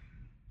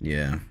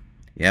 yeah,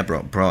 yeah,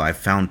 bro. I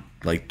found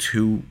like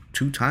two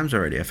times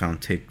already. I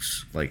found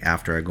ticks like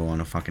after I go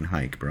on a fucking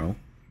hike, bro.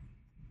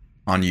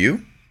 On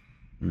you?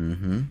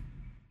 Mm-hmm.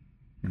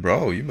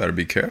 Bro, you better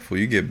be careful.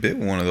 You get bit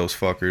with one of those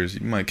fuckers,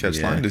 you might catch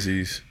Lyme Yeah.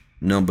 disease.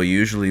 No, but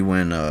usually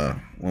when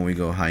we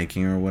go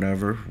hiking or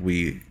whatever,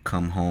 we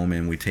come home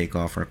and we take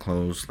off our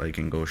clothes like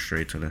and go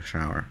straight to the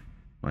shower,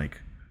 like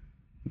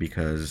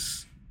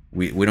because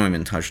we don't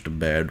even touch the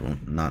bed, well,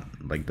 not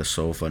like the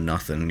sofa,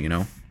 nothing, you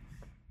know.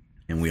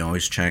 And we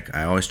always check.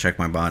 I always check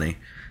my body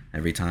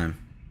every time,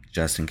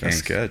 just in That's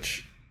case.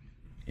 sketch.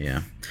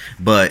 Yeah,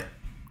 but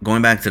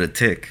going back to the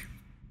tick,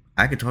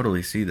 I could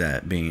totally see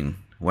that being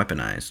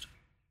weaponized,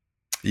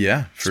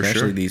 Yeah, for especially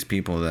sure. these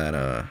people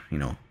that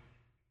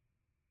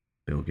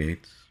Bill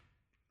Gates,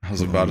 I was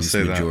who about to owns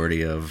say that.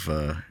 majority of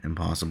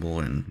Impossible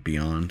and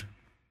beyond.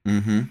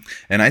 Mm-hmm.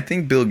 And I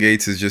think Bill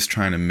Gates is just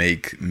trying to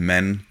make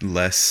men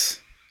less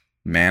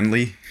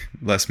manly,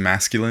 less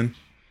masculine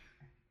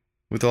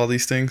with all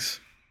these things.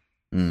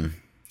 Mm.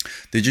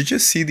 Did you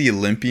just see the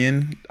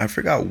Olympian? I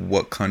forgot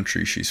what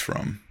country she's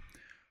from.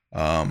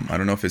 I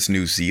don't know if it's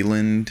New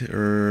Zealand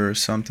or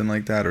something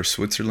like that, or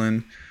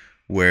Switzerland,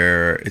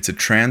 where it's a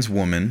trans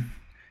woman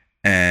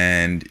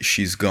and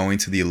she's going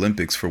to the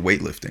Olympics for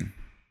weightlifting.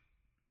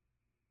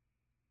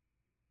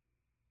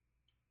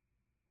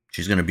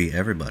 She's gonna beat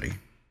everybody.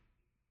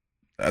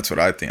 That's what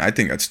I think. I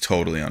think that's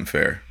totally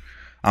unfair.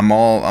 I'm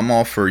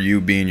all for you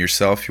being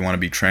yourself. You want to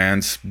be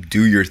trans,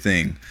 do your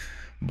thing.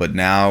 But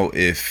now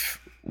if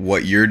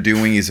what you're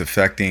doing is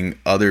affecting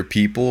other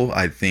people,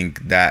 I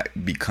think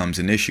that becomes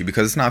an issue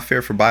because it's not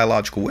fair for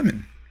biological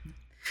women.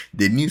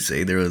 Didn't you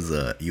say there was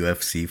a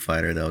UFC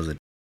fighter that was a?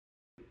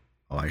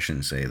 Oh, I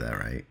shouldn't say that,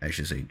 right? I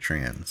should say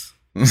trans.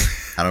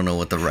 I don't know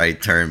what the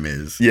right term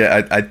is.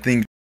 Yeah, I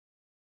think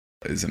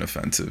is an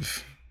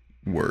offensive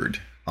word.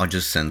 I'll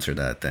just censor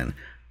that then.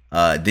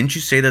 Didn't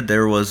you say that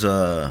there was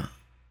a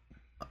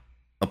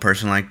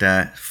person like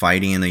that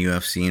fighting in the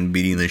UFC and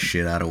beating the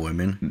shit out of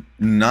women?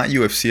 Not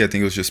UFC. I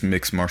think it was just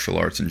mixed martial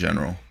arts in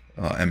general,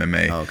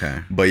 MMA. Oh,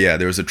 okay. But yeah,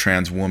 there was a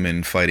trans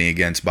woman fighting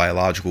against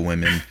biological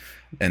women,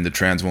 and the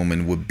trans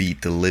woman would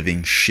beat the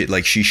living shit.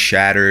 Like she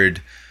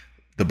shattered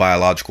the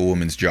biological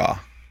woman's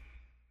jaw.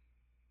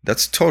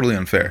 That's totally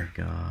unfair.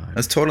 God,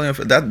 That's totally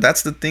unfair.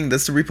 That's the thing.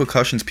 That's the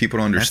repercussions people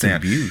don't that's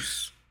understand.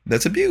 abuse.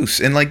 That's abuse.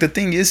 And like the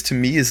thing is to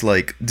me is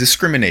like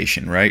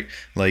discrimination, right?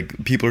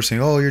 Like people are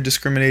saying, "Oh, you're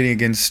discriminating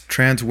against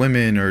trans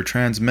women or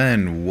trans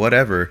men,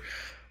 whatever."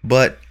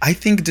 But I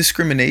think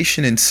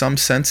discrimination in some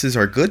senses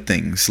are good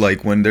things.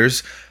 Like when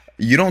there's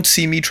you don't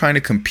see me trying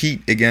to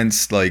compete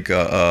against like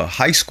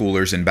high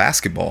schoolers in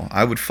basketball.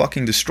 I would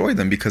fucking destroy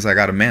them because I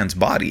got a man's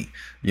body.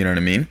 You know what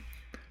I mean?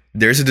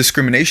 There's a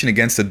discrimination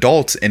against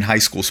adults in high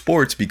school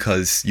sports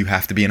because you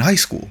have to be in high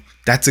school.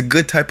 That's a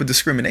good type of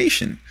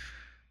discrimination.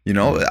 You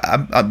know,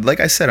 like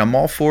I said, I'm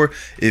all for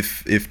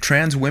if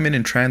trans women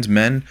and trans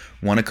men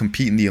want to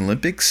compete in the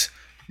Olympics,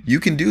 you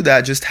can do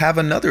that. Just have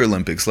another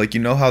Olympics. Like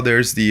you know how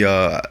there's the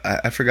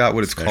I forgot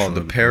what it's called,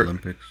 the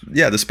Olympics.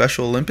 yeah, the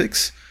Special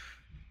Olympics.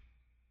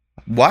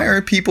 Why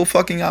aren't people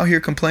fucking out here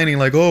complaining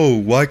like, oh,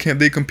 why can't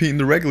they compete in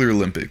the regular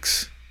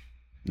Olympics?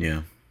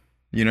 Yeah.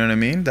 You know what I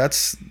mean?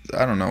 That's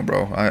I don't know,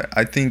 bro.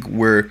 I think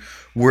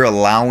we're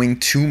allowing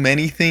too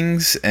many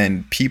things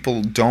and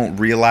people don't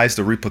realize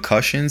the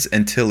repercussions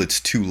until it's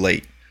too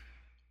late.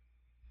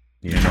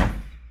 Yeah. You know?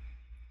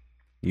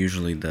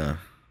 Usually the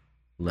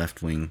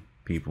left wing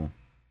people.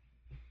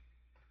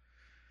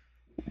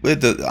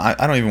 I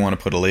don't even want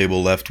to put a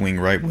label left wing,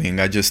 right wing.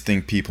 I just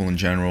think people in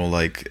general,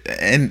 like,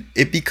 and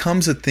it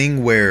becomes a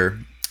thing where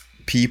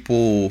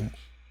people,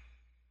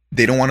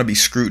 they don't want to be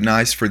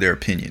scrutinized for their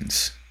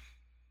opinions.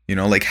 You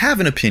know, like, have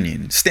an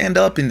opinion, stand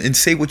up and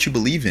say what you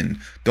believe in.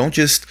 Don't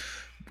just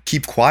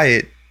keep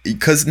quiet.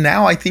 Because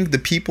now I think the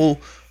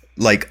people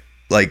like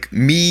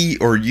me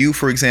or you,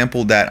 for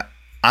example, that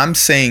I'm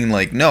saying,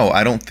 like, no,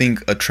 I don't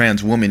think a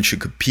trans woman should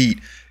compete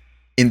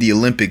in the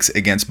Olympics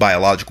against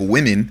biological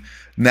women.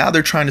 Now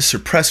they're trying to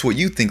suppress what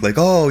you think, like,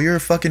 oh, you're a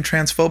fucking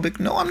transphobic.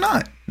 No, I'm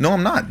not. No,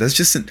 I'm not. That's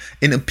just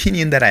an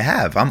opinion that I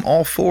have. I'm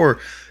all for,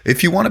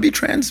 if you want to be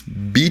trans,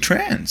 be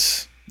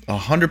trans.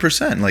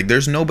 100%. Like,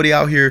 there's nobody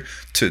out here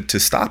to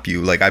stop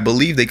you. Like, I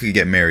believe they could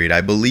get married. I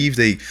believe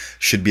they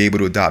should be able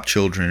to adopt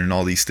children and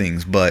all these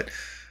things, but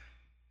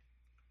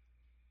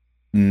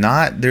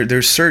not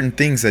there's certain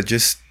things that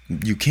just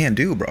you can't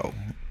do, bro.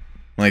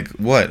 Like,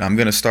 what? I'm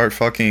gonna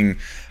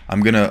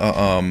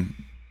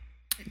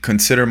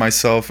consider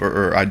myself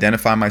or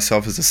identify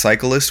myself as a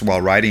cyclist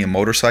while riding a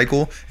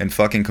motorcycle and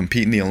fucking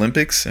compete in the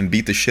Olympics and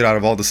beat the shit out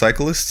of all the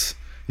cyclists?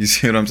 You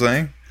see what I'm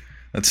saying?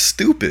 That's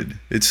stupid.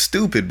 It's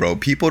stupid, bro.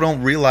 People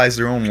don't realize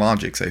their own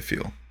logics, I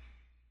feel.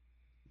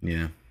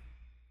 Yeah.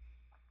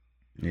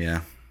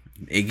 Yeah.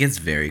 It gets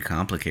very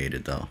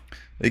complicated, though.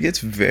 It gets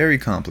very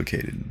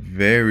complicated.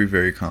 Very,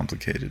 very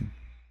complicated.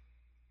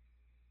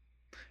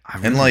 I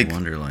really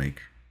wonder,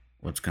 like,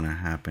 what's gonna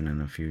happen in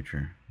the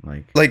future.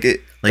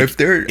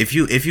 If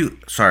you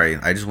sorry,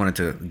 I just wanted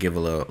to give a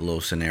little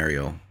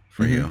scenario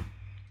for you.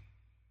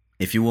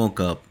 If you woke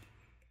up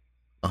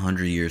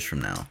 100 years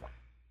from now,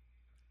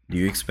 do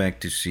you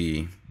expect to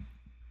see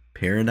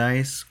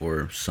paradise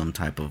or some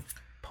type of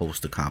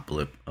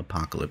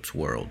post-apocalypse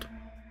world?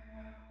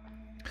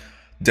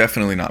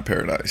 Definitely not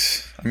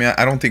paradise. I mean,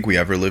 I don't think we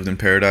ever lived in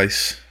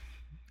paradise,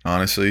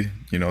 honestly.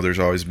 You know, there's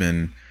always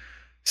been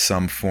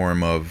some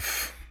form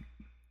of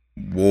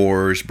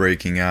wars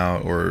breaking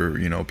out, or,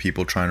 you know,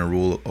 people trying to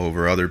rule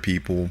over other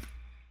people.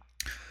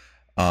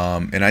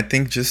 And I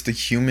think just the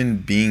human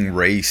being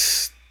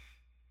race,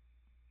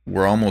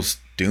 we're almost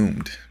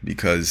doomed,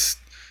 because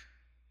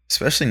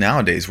especially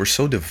nowadays, we're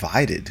so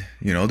divided.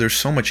 You know, there's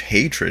so much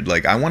hatred.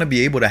 Like, I want to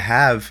be able to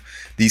have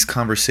these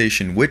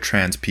conversations with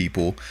trans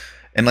people.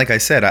 And like I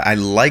said, I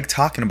like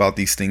talking about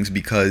these things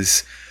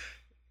because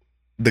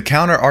the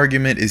counter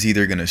argument is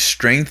either going to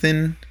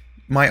strengthen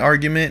my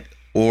argument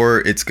or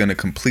it's going to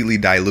completely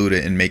dilute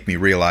it and make me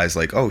realize,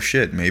 like, oh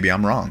shit, maybe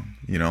I'm wrong.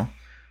 You know,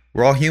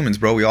 we're all humans,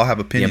 bro. We all have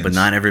opinions. Yeah, but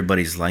not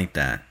everybody's like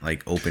that.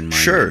 Like,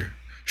 open-minded.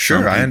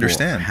 Sure, I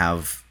understand.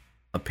 Have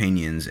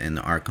opinions and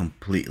are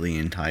completely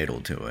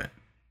entitled to it.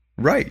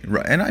 Right.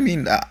 And I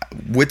mean,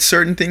 with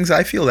certain things,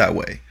 I feel that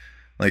way.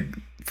 Like,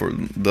 for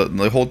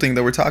the whole thing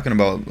that we're talking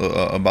about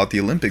the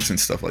Olympics and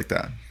stuff like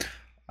that,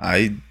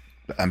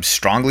 I'm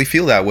strongly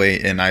feel that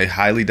way, and I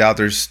highly doubt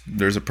there's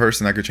a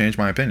person that could change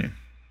my opinion.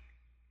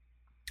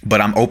 But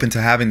I'm open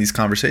to having these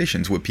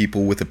conversations with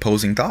people with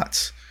opposing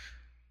thoughts.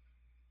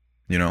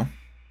 You know?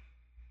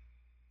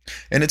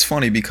 And it's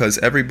funny because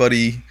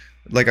everybody,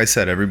 like I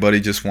said, everybody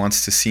just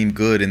wants to seem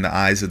good in the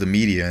eyes of the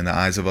media and the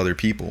eyes of other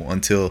people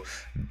until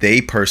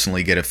they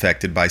personally get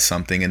affected by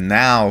something. And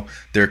now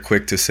they're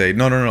quick to say,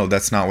 no,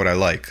 that's not what I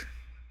like.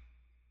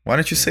 Why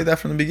don't you say that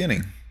from the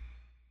beginning?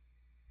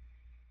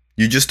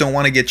 You just don't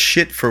want to get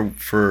shit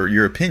for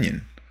your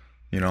opinion,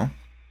 you know?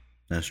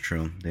 That's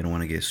true. They don't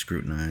want to get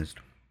scrutinized.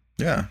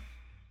 Yeah.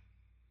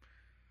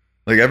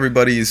 Like,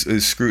 everybody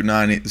is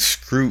scrutinizing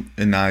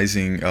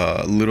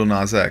Lil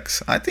Nas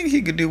X. I think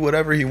he could do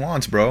whatever he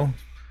wants, bro.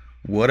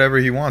 Whatever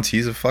he wants.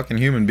 He's a fucking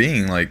human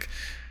being. Like,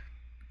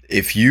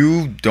 if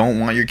you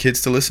don't want your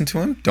kids to listen to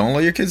him, don't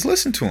let your kids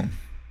listen to him.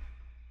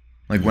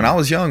 Like, when I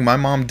was young, my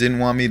mom didn't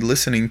want me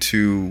listening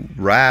to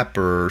rap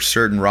or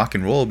certain rock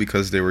and roll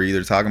because they were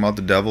either talking about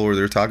the devil or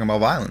they were talking about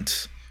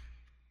violence.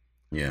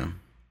 Yeah.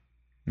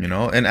 You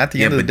know, and at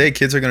the end of the day,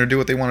 kids are going to do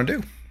what they want to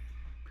do.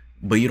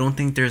 But you don't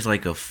think there's,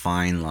 like, a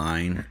fine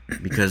line?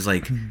 Because,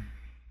 like,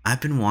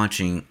 I've been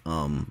watching,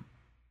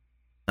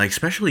 like,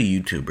 especially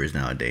YouTubers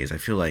nowadays. I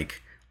feel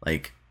like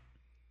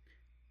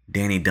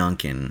Danny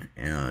Duncan,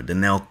 the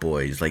Nelk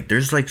Boys, like,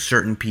 there's, like,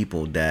 certain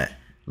people that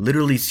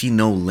literally see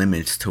no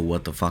limits to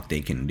what the fuck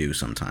they can do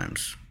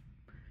sometimes.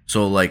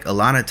 So, like, a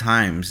lot of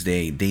times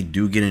they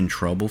do get in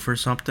trouble for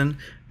something,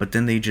 but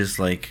then they just,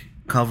 like,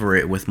 cover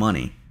it with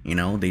money. You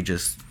know, they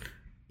just,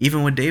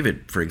 even with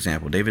David, for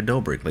example, David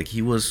Dobrik, like,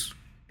 he was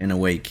in a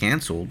way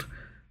canceled,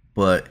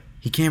 but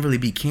he can't really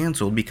be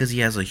canceled because he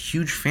has a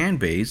huge fan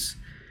base.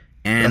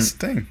 And that's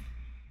the thing.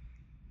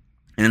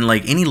 And,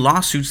 like, any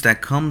lawsuits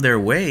that come their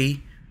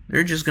way,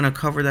 they're just gonna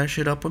cover that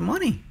shit up with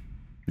money.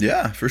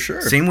 Yeah, for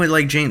sure. Same with,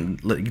 like,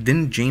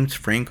 didn't James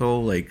Franco,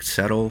 like,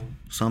 settle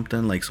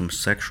something, like some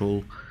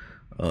sexual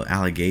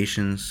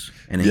allegations?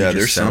 And then yeah,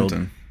 there's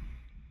something.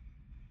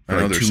 for I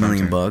know like there's 2 million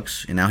something.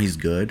 bucks, and now he's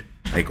good.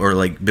 Like, or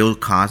like Bill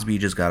Cosby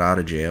just got out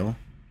of jail.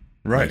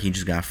 Right. Like he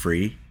just got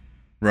free.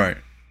 Right.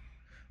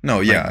 No,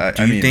 Like, yeah.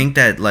 do I you mean, think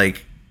that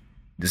like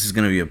this is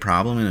gonna be a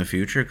problem in the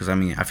future? Because I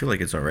mean, I feel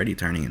like it's already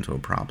turning into a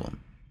problem.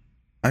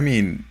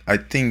 I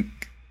think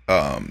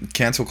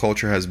cancel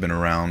culture has been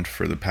around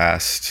for the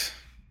past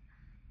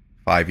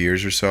 5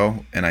 years or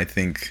so, and I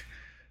think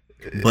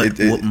But what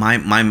it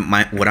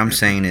my what I'm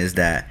saying is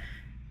that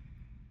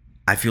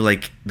I feel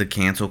like the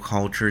cancel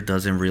culture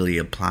doesn't really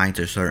apply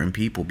to certain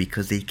people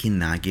because they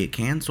cannot get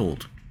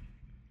canceled.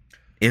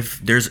 If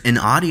there's an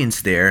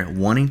audience there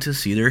wanting to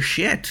see their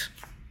shit.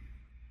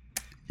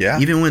 yeah,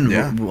 Even when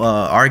yeah,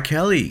 R.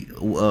 Kelly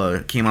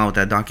came out with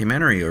that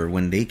documentary, or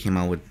when they came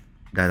out with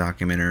that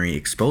documentary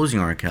exposing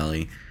R.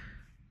 Kelly,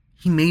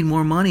 he made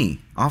more money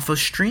off of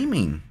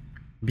streaming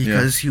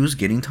because he was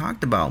getting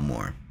talked about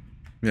more.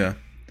 yeah.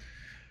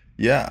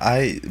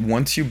 Yeah,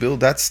 once you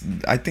build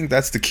I think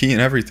that's the key in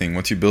everything.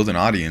 Once you build an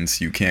audience,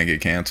 you can't get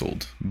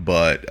canceled.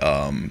 But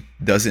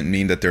doesn't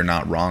mean that they're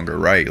not wrong or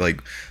right.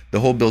 Like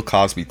the whole Bill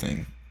Cosby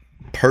thing.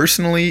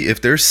 Personally,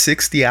 if there's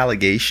 60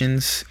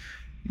 allegations,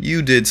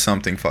 you did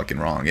something fucking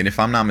wrong. And if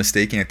I'm not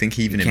mistaken, I think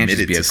he even It can't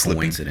just admitted be to a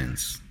slipping.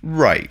 coincidence.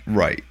 Right,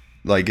 right.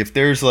 Like if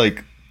there's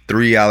like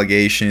 3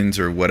 allegations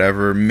or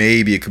whatever,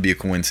 maybe it could be a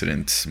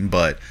coincidence.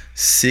 But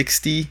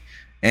 60,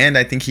 and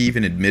I think he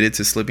even admitted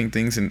to slipping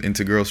things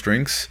into girls'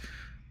 drinks.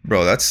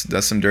 Bro, that's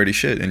some dirty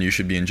shit, and you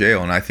should be in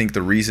jail. And I think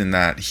the reason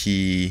that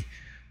he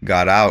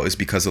got out is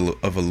because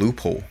of a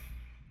loophole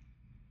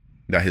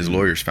that his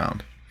lawyers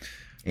found.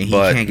 And he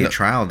But can't get no-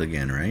 trialed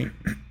again, right?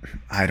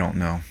 I don't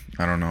know.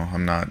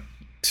 I'm not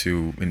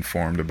too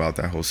informed about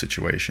that whole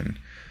situation.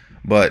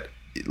 But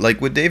like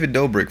with David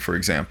Dobrik, for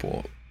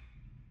example,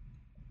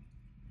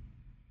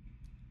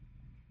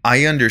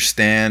 I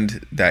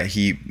understand that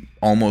he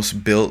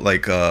almost built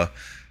like a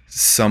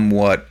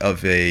somewhat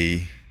of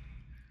a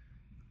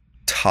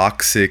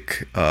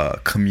toxic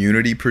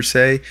community per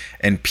se,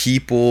 and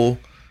people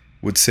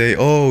would say,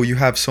 oh, you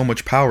have so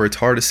much power, it's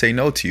hard to say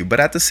no to you. But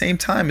at the same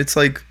time, it's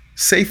like,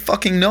 say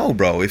fucking no,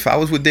 bro. If I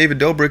was with David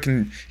Dobrik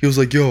and he was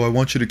like, yo, I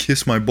want you to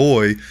kiss my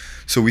boy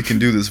so we can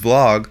do this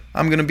vlog,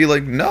 I'm gonna be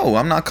like, no,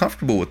 I'm not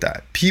comfortable with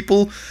that.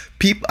 People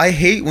I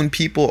hate when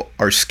people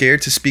are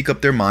scared to speak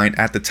up their mind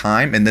at the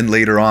time, and then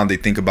later on they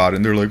think about it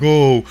and they're like,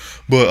 oh,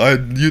 but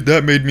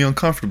that made me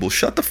uncomfortable.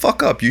 Shut the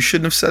fuck up. You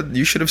should have said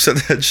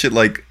that shit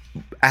like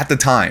at the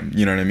time.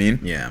 You know what I mean?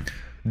 Yeah.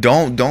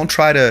 Don't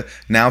try to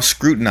now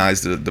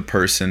scrutinize the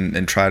person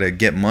and try to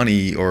get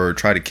money or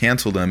try to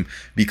cancel them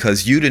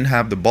because you didn't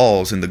have the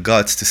balls and the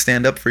guts to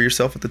stand up for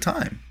yourself at the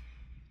time.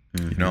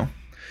 You know?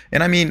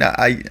 And I mean,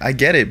 I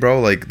get it,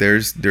 bro. Like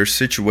there's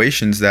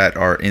situations that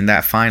are in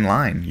that fine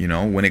line, you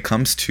know, when it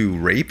comes to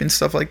rape and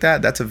stuff like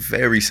that, that's a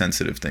very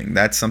sensitive thing.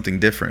 That's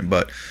something different.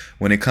 But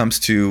when it comes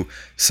to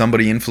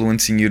somebody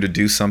influencing you to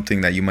do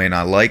something that you may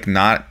not like,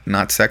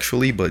 not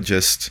sexually, but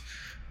just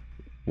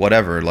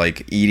whatever,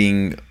 like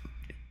eating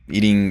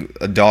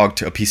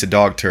a piece of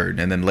dog turd,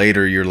 and then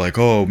later you're like,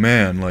 oh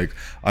man, like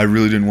I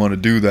really didn't want to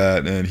do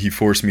that and he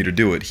forced me to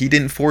do it. He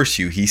didn't force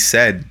you. He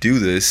said do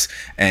this,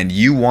 and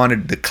you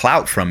wanted the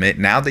clout from it.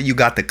 Now that you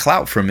got the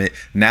clout from it,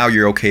 now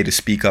you're okay to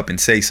speak up and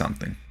say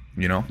something,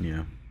 you know?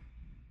 Yeah.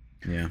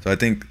 Yeah. So I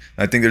think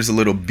there's a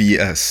little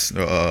BS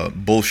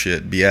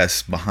bullshit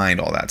BS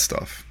behind all that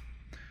stuff.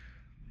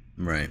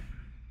 Right.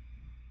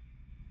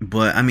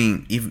 But I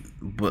mean,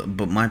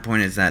 but my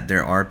point is that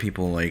there are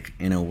people like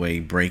in a way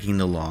breaking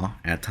the law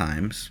at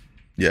times,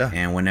 Yeah.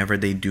 and whenever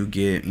they do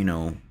get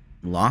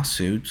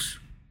lawsuits,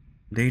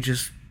 they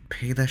just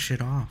pay that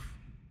shit off.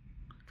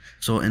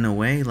 So in a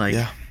way, like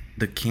Yeah.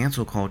 the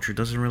cancel culture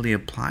doesn't really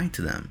apply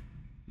to them.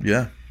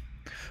 Yeah.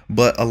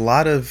 But a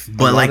lot of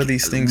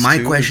these things my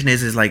too, question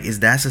is like, is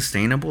that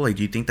sustainable? Like,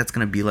 do you think that's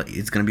gonna be like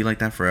it's gonna be like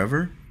that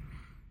forever,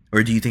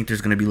 or do you think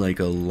there's gonna be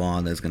like a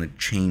law that's gonna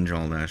change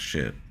all that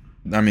shit?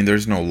 I mean,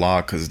 there's no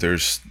law because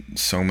there's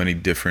so many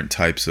different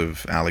types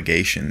of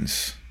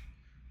allegations,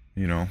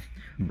 you know?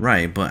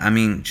 Right, but I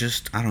mean,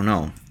 just I don't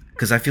know,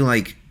 because I feel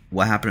like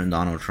what happened to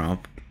Donald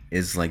Trump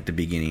is like the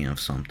beginning of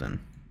something.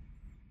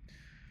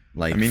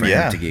 Like I mean, for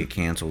yeah. him to get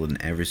canceled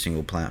in every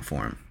single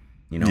platform,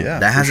 Yeah, that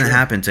for hasn't sure.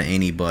 happened to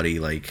anybody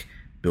like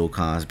Bill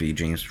Cosby,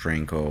 James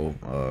Franco,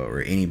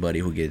 or anybody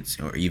who gets,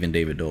 or even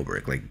David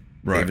Dobrik. Like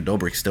Right. David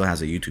Dobrik still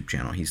has a YouTube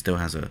channel. He still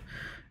has a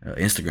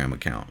Instagram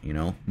account.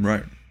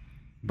 Right.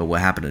 But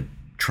what happened to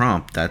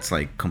Trump? That's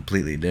like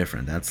completely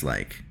different. That's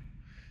like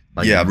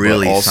Yeah, but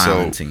really also-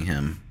 silencing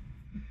him.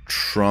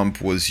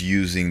 Trump was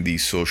using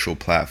these social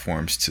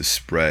platforms to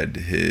spread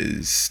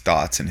his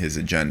thoughts and his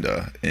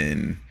agenda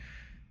in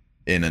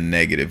a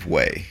negative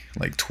way,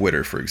 like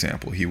Twitter, for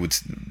example.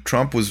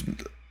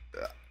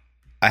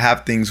 I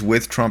have things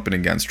with Trump and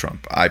against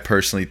Trump. I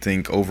personally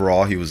think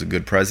overall he was a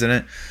good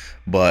president,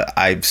 but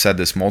I've said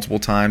this multiple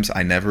times.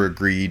 I never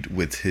agreed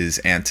with his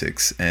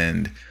antics,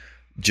 and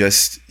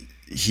just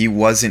he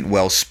wasn't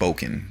well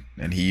spoken.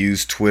 And he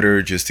used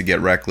Twitter just to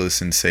get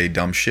reckless and say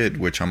dumb shit,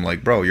 which I'm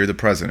like, bro, you're the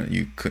president.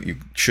 You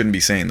shouldn't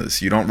be saying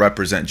this. You don't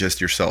represent just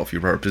yourself. You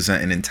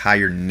represent an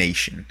entire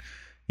nation.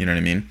 You know what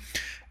I mean?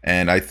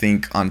 And I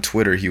think on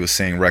Twitter he was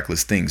saying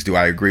reckless things. Do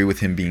I agree with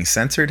him being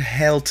censored?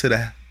 Hell to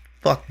the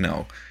fuck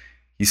no.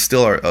 He's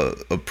still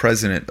a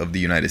president of the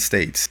United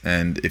States.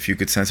 And if you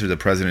could censor the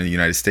president of the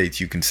United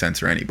States, you can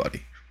censor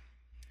anybody.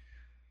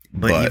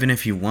 But even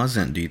if he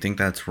wasn't, do you think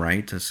that's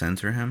right to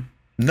censor him?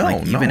 No,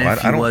 like, even no,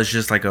 if he was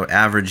just like an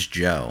average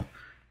Joe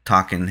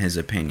talking his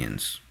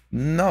opinions.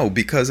 No,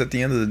 because at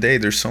the end of the day,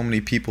 there's so many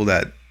people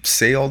that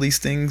say all these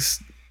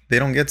things, they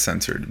don't get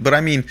censored. But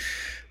I mean,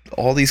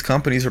 all these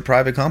companies are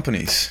private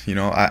companies. You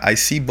know, I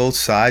see both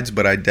sides,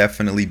 but I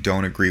definitely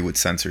don't agree with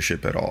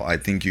censorship at all. I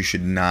think you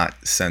should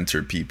not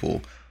censor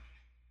people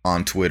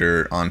on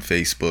Twitter, on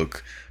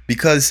Facebook,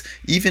 because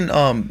even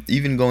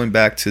going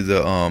back to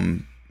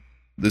the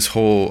this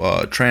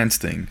whole trans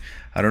thing,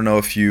 I don't know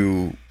if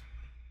you,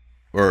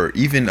 or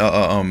even the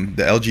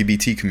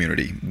LGBT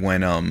community,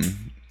 when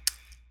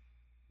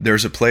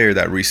there's a player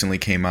that recently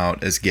came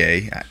out as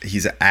gay.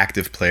 He's an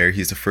active player.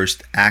 He's the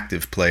first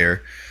active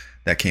player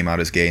that came out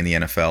as gay in the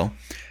NFL.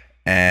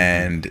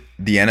 And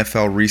the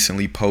NFL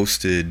recently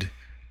posted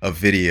a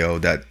video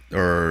that,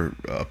 or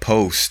a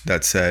post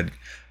that said,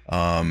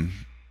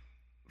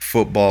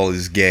 football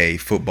is gay,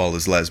 football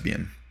is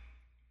lesbian.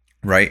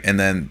 Right? And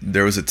then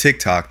there was a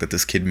TikTok that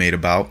this kid made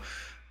about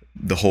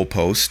the whole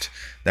post,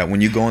 that when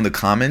you go in the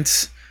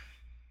comments,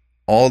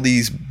 all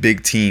these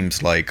big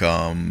teams like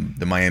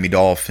the Miami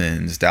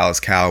Dolphins, Dallas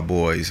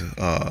Cowboys,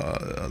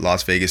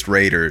 Las Vegas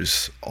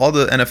Raiders, all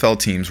the NFL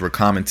teams were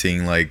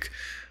commenting like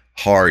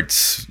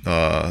hearts,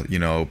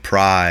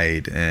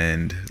 pride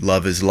and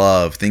love is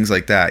love, things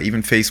like that.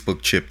 Even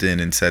Facebook chipped in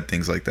and said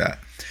things like that.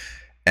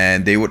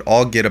 And they would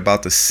all get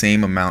about the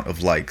same amount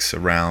of likes,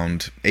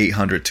 around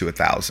 800 to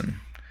 1,000.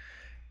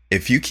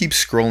 If you keep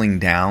scrolling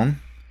down,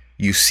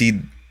 you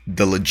see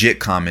the legit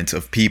comments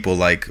of people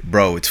like,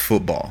 bro, it's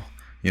football.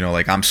 You know,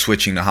 like, I'm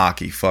switching to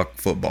hockey, fuck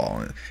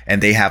football.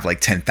 And they have like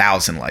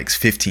 10,000 likes,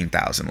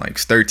 15,000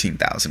 likes,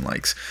 13,000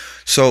 likes.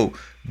 So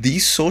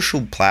these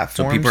social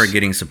platforms. So people are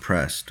getting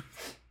suppressed.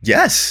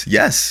 Yes.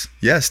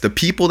 The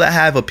people that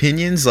have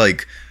opinions,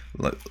 like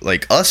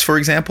us, for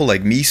example,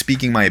 like me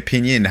speaking my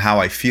opinion and how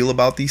I feel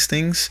about these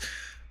things,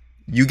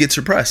 you get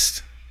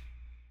suppressed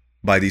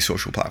by these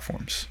social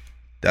platforms.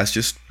 That's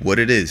just what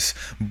it is.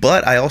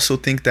 But I also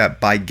think that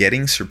by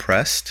getting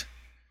suppressed,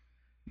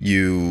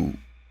 you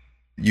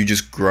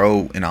just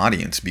grow an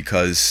audience,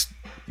 because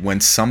when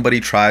somebody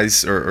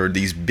tries, or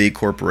these big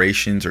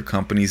corporations or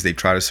companies, they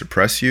try to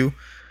suppress you,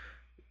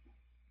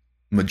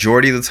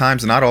 majority of the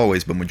times, not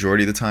always, but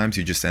majority of the times,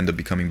 you just end up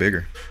becoming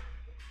bigger.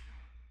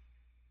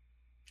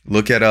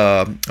 Look at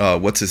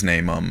what's his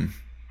name?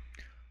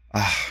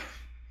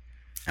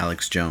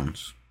 Alex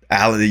Jones.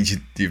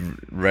 You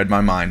read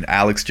my mind.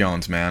 Alex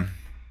Jones, man.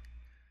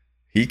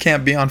 He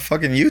can't be on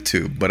fucking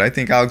YouTube, but I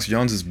think Alex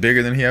Jones is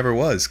bigger than he ever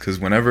was, because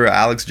whenever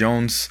Alex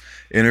Jones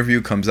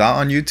interview comes out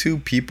on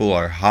YouTube, people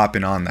are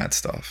hopping on that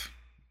stuff.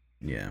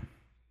 Yeah.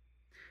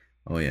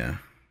 Oh yeah.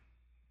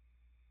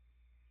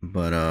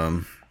 But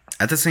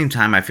at the same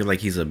time, I feel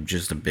like he's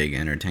just a big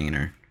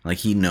entertainer. Like,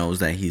 he knows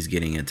that he's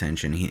getting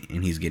attention,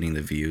 and he's getting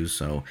the views,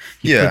 so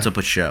he puts up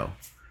a show.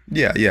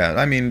 Yeah.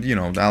 I mean,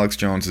 Alex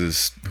Jones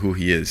is who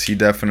he is. He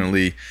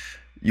definitely,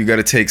 you got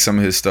to take some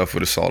of his stuff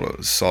with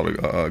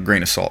a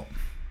grain of salt.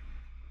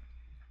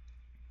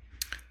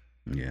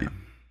 Yeah.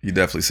 He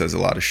definitely says a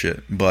lot of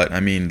shit. But I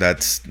mean,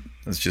 that's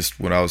just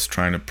what I was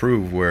trying to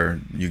prove,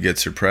 where you get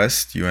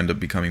suppressed, you end up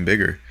becoming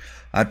bigger.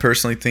 I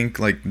personally think,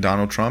 like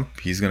Donald Trump,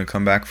 he's going to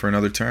come back for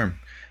another term.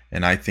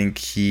 And I think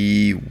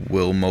he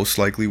will most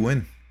likely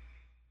win.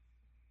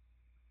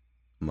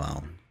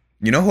 Wow.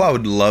 You know who I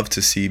would love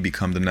to see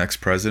become the next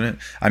president?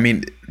 I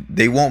mean,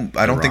 they won't.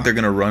 I don't think they're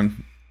going to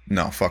run.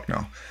 No, fuck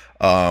no.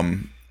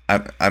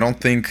 I don't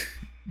think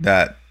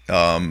that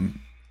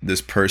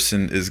this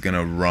person is going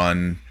to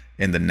run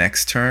in the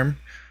next term,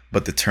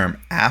 but the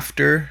term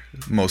after,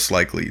 most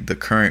likely, the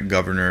current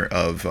governor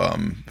of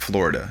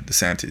Florida,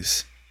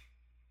 DeSantis.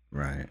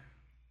 Right.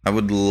 I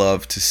would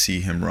love to see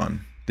him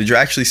run. Did you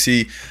actually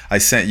see, I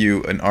sent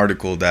you an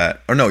article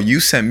you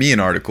sent me an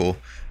article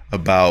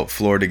about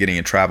Florida getting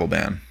a travel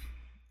ban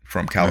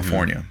from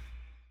California.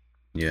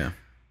 Mm-hmm. Yeah.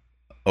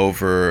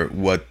 Over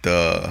what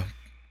the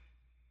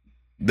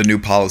new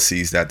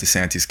policies that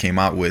DeSantis came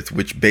out with,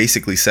 which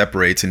basically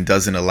separates and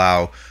doesn't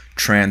allow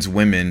trans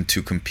women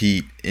to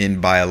compete in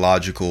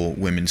biological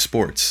women's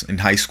sports in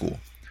high school,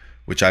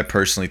 which I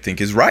personally think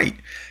is right.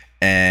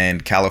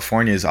 And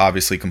California is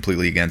obviously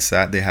completely against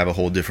that. They have a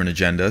whole different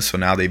agenda. So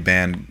now they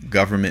ban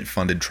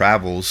government-funded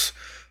travels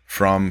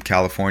from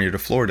California to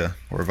Florida,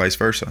 or vice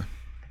versa.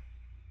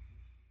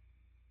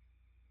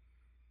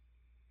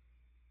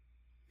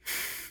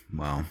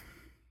 Wow.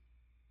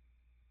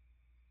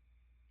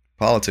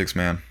 Politics,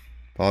 man.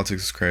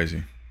 Politics is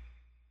crazy.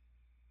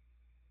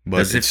 But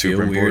does it feel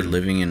weird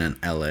living in an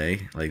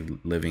LA, like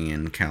living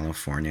in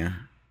California,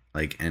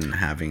 like, and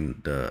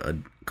having a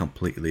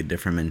completely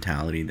different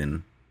mentality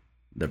than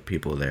the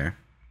people there?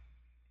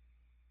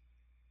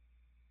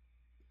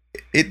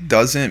 It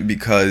doesn't,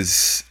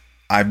 because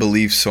I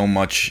believe so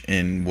much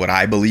in what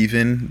I believe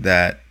in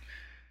that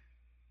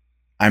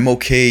I'm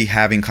okay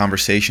having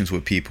conversations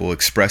with people,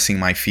 expressing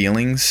my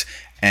feelings,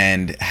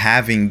 and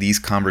having these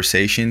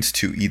conversations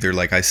to either,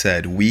 like I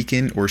said,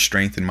 weaken or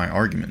strengthen my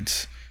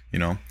arguments. You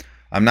know,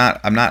 I'm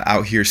not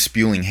out here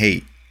spewing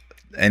hate.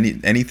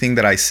 Anything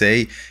that I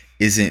say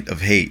isn't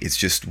of hate. It's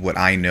just what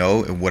I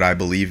know and what I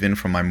believe in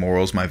from my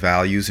morals, my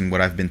values, and what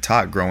I've been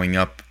taught growing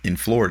up in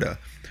Florida.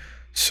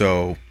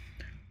 So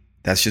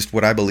that's just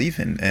what I believe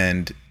in,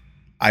 and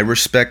I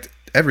respect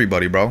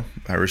everybody, bro.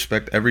 I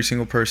respect every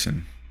single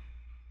person.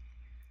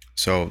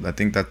 So I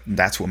think that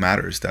that's what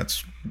matters.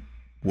 That's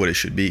what it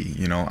should be.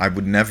 You know, I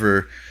would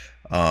never,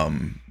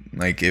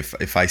 like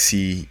if I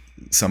see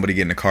somebody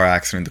get in a car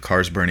accident, the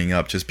car's burning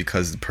up just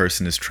because the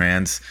person is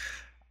trans,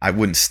 I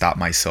wouldn't stop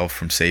myself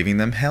from saving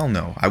them. Hell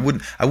no. I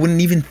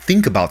wouldn't even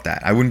think about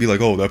that. I wouldn't be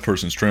like, oh, that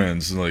person's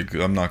trans, like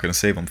I'm not gonna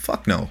save them.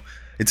 Fuck no.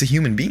 It's a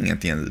human being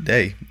at the end of the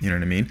day. You know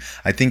what I mean?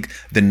 I think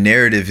the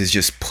narrative is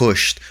just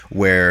pushed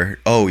where,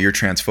 oh, you're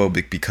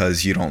transphobic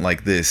because you don't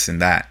like this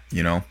and that,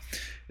 you know?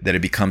 That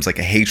it becomes like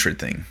a hatred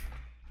thing.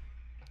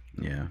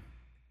 Yeah.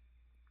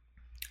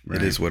 Right.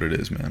 It is what it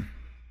is, man.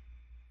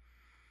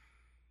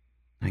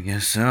 I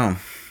guess so.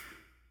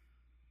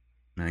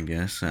 I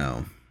guess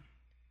so.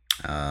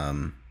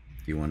 Do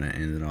you want to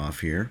end it off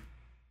here?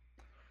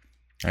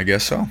 I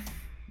guess so.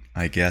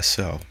 I guess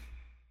so.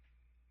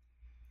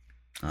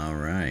 All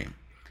right.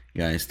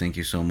 Guys, thank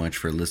you so much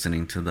for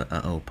listening to the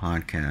Uh-Oh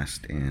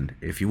podcast. And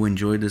if you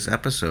enjoyed this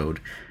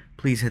episode,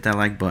 please hit that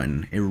like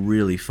button. It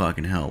really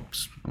fucking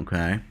helps,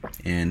 okay?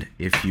 And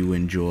if you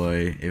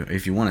enjoy,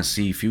 if you want to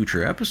see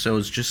future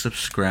episodes, just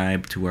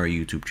subscribe to our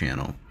YouTube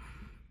channel,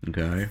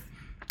 okay?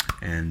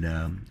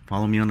 And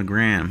follow me on the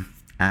gram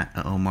at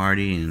Uh-Oh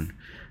Marty, and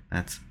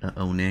that's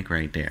Uh-Oh Nick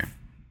right there.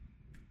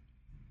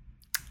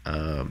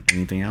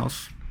 Anything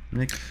else,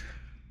 Nick?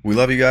 We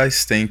love you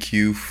guys. Thank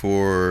you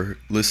for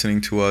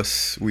listening to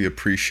us. We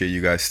appreciate you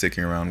guys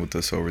sticking around with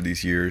us over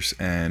these years,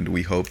 and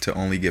we hope to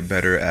only get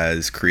better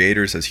as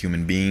creators, as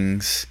human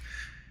beings,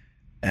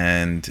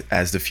 and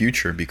as the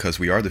future, because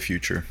we are the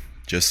future.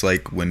 Just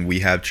like when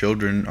we have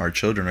children, our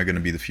children are going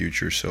to be the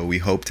future. So we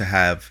hope to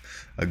have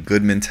a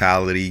good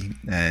mentality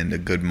and a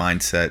good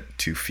mindset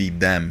to feed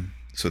them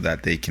so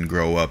that they can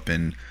grow up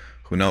and,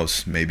 who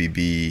knows, maybe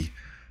be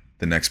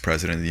the next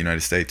president of the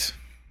United States.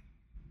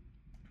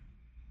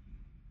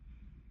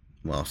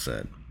 Well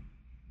said.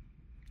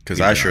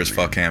 Because I sure as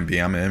fuck can be.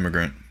 I'm an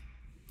immigrant.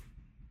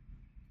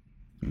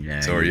 Yeah,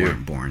 so are you.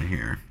 Weren't born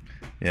here.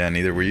 Yeah,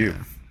 neither were you.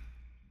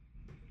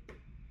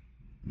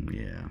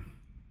 Yeah.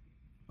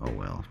 Oh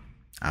well.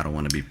 I don't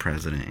want to be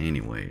president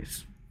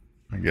anyways.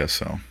 I guess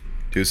so.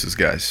 Deuces,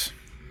 guys.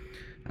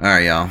 All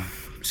right, y'all.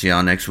 See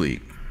y'all next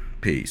week.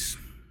 Peace.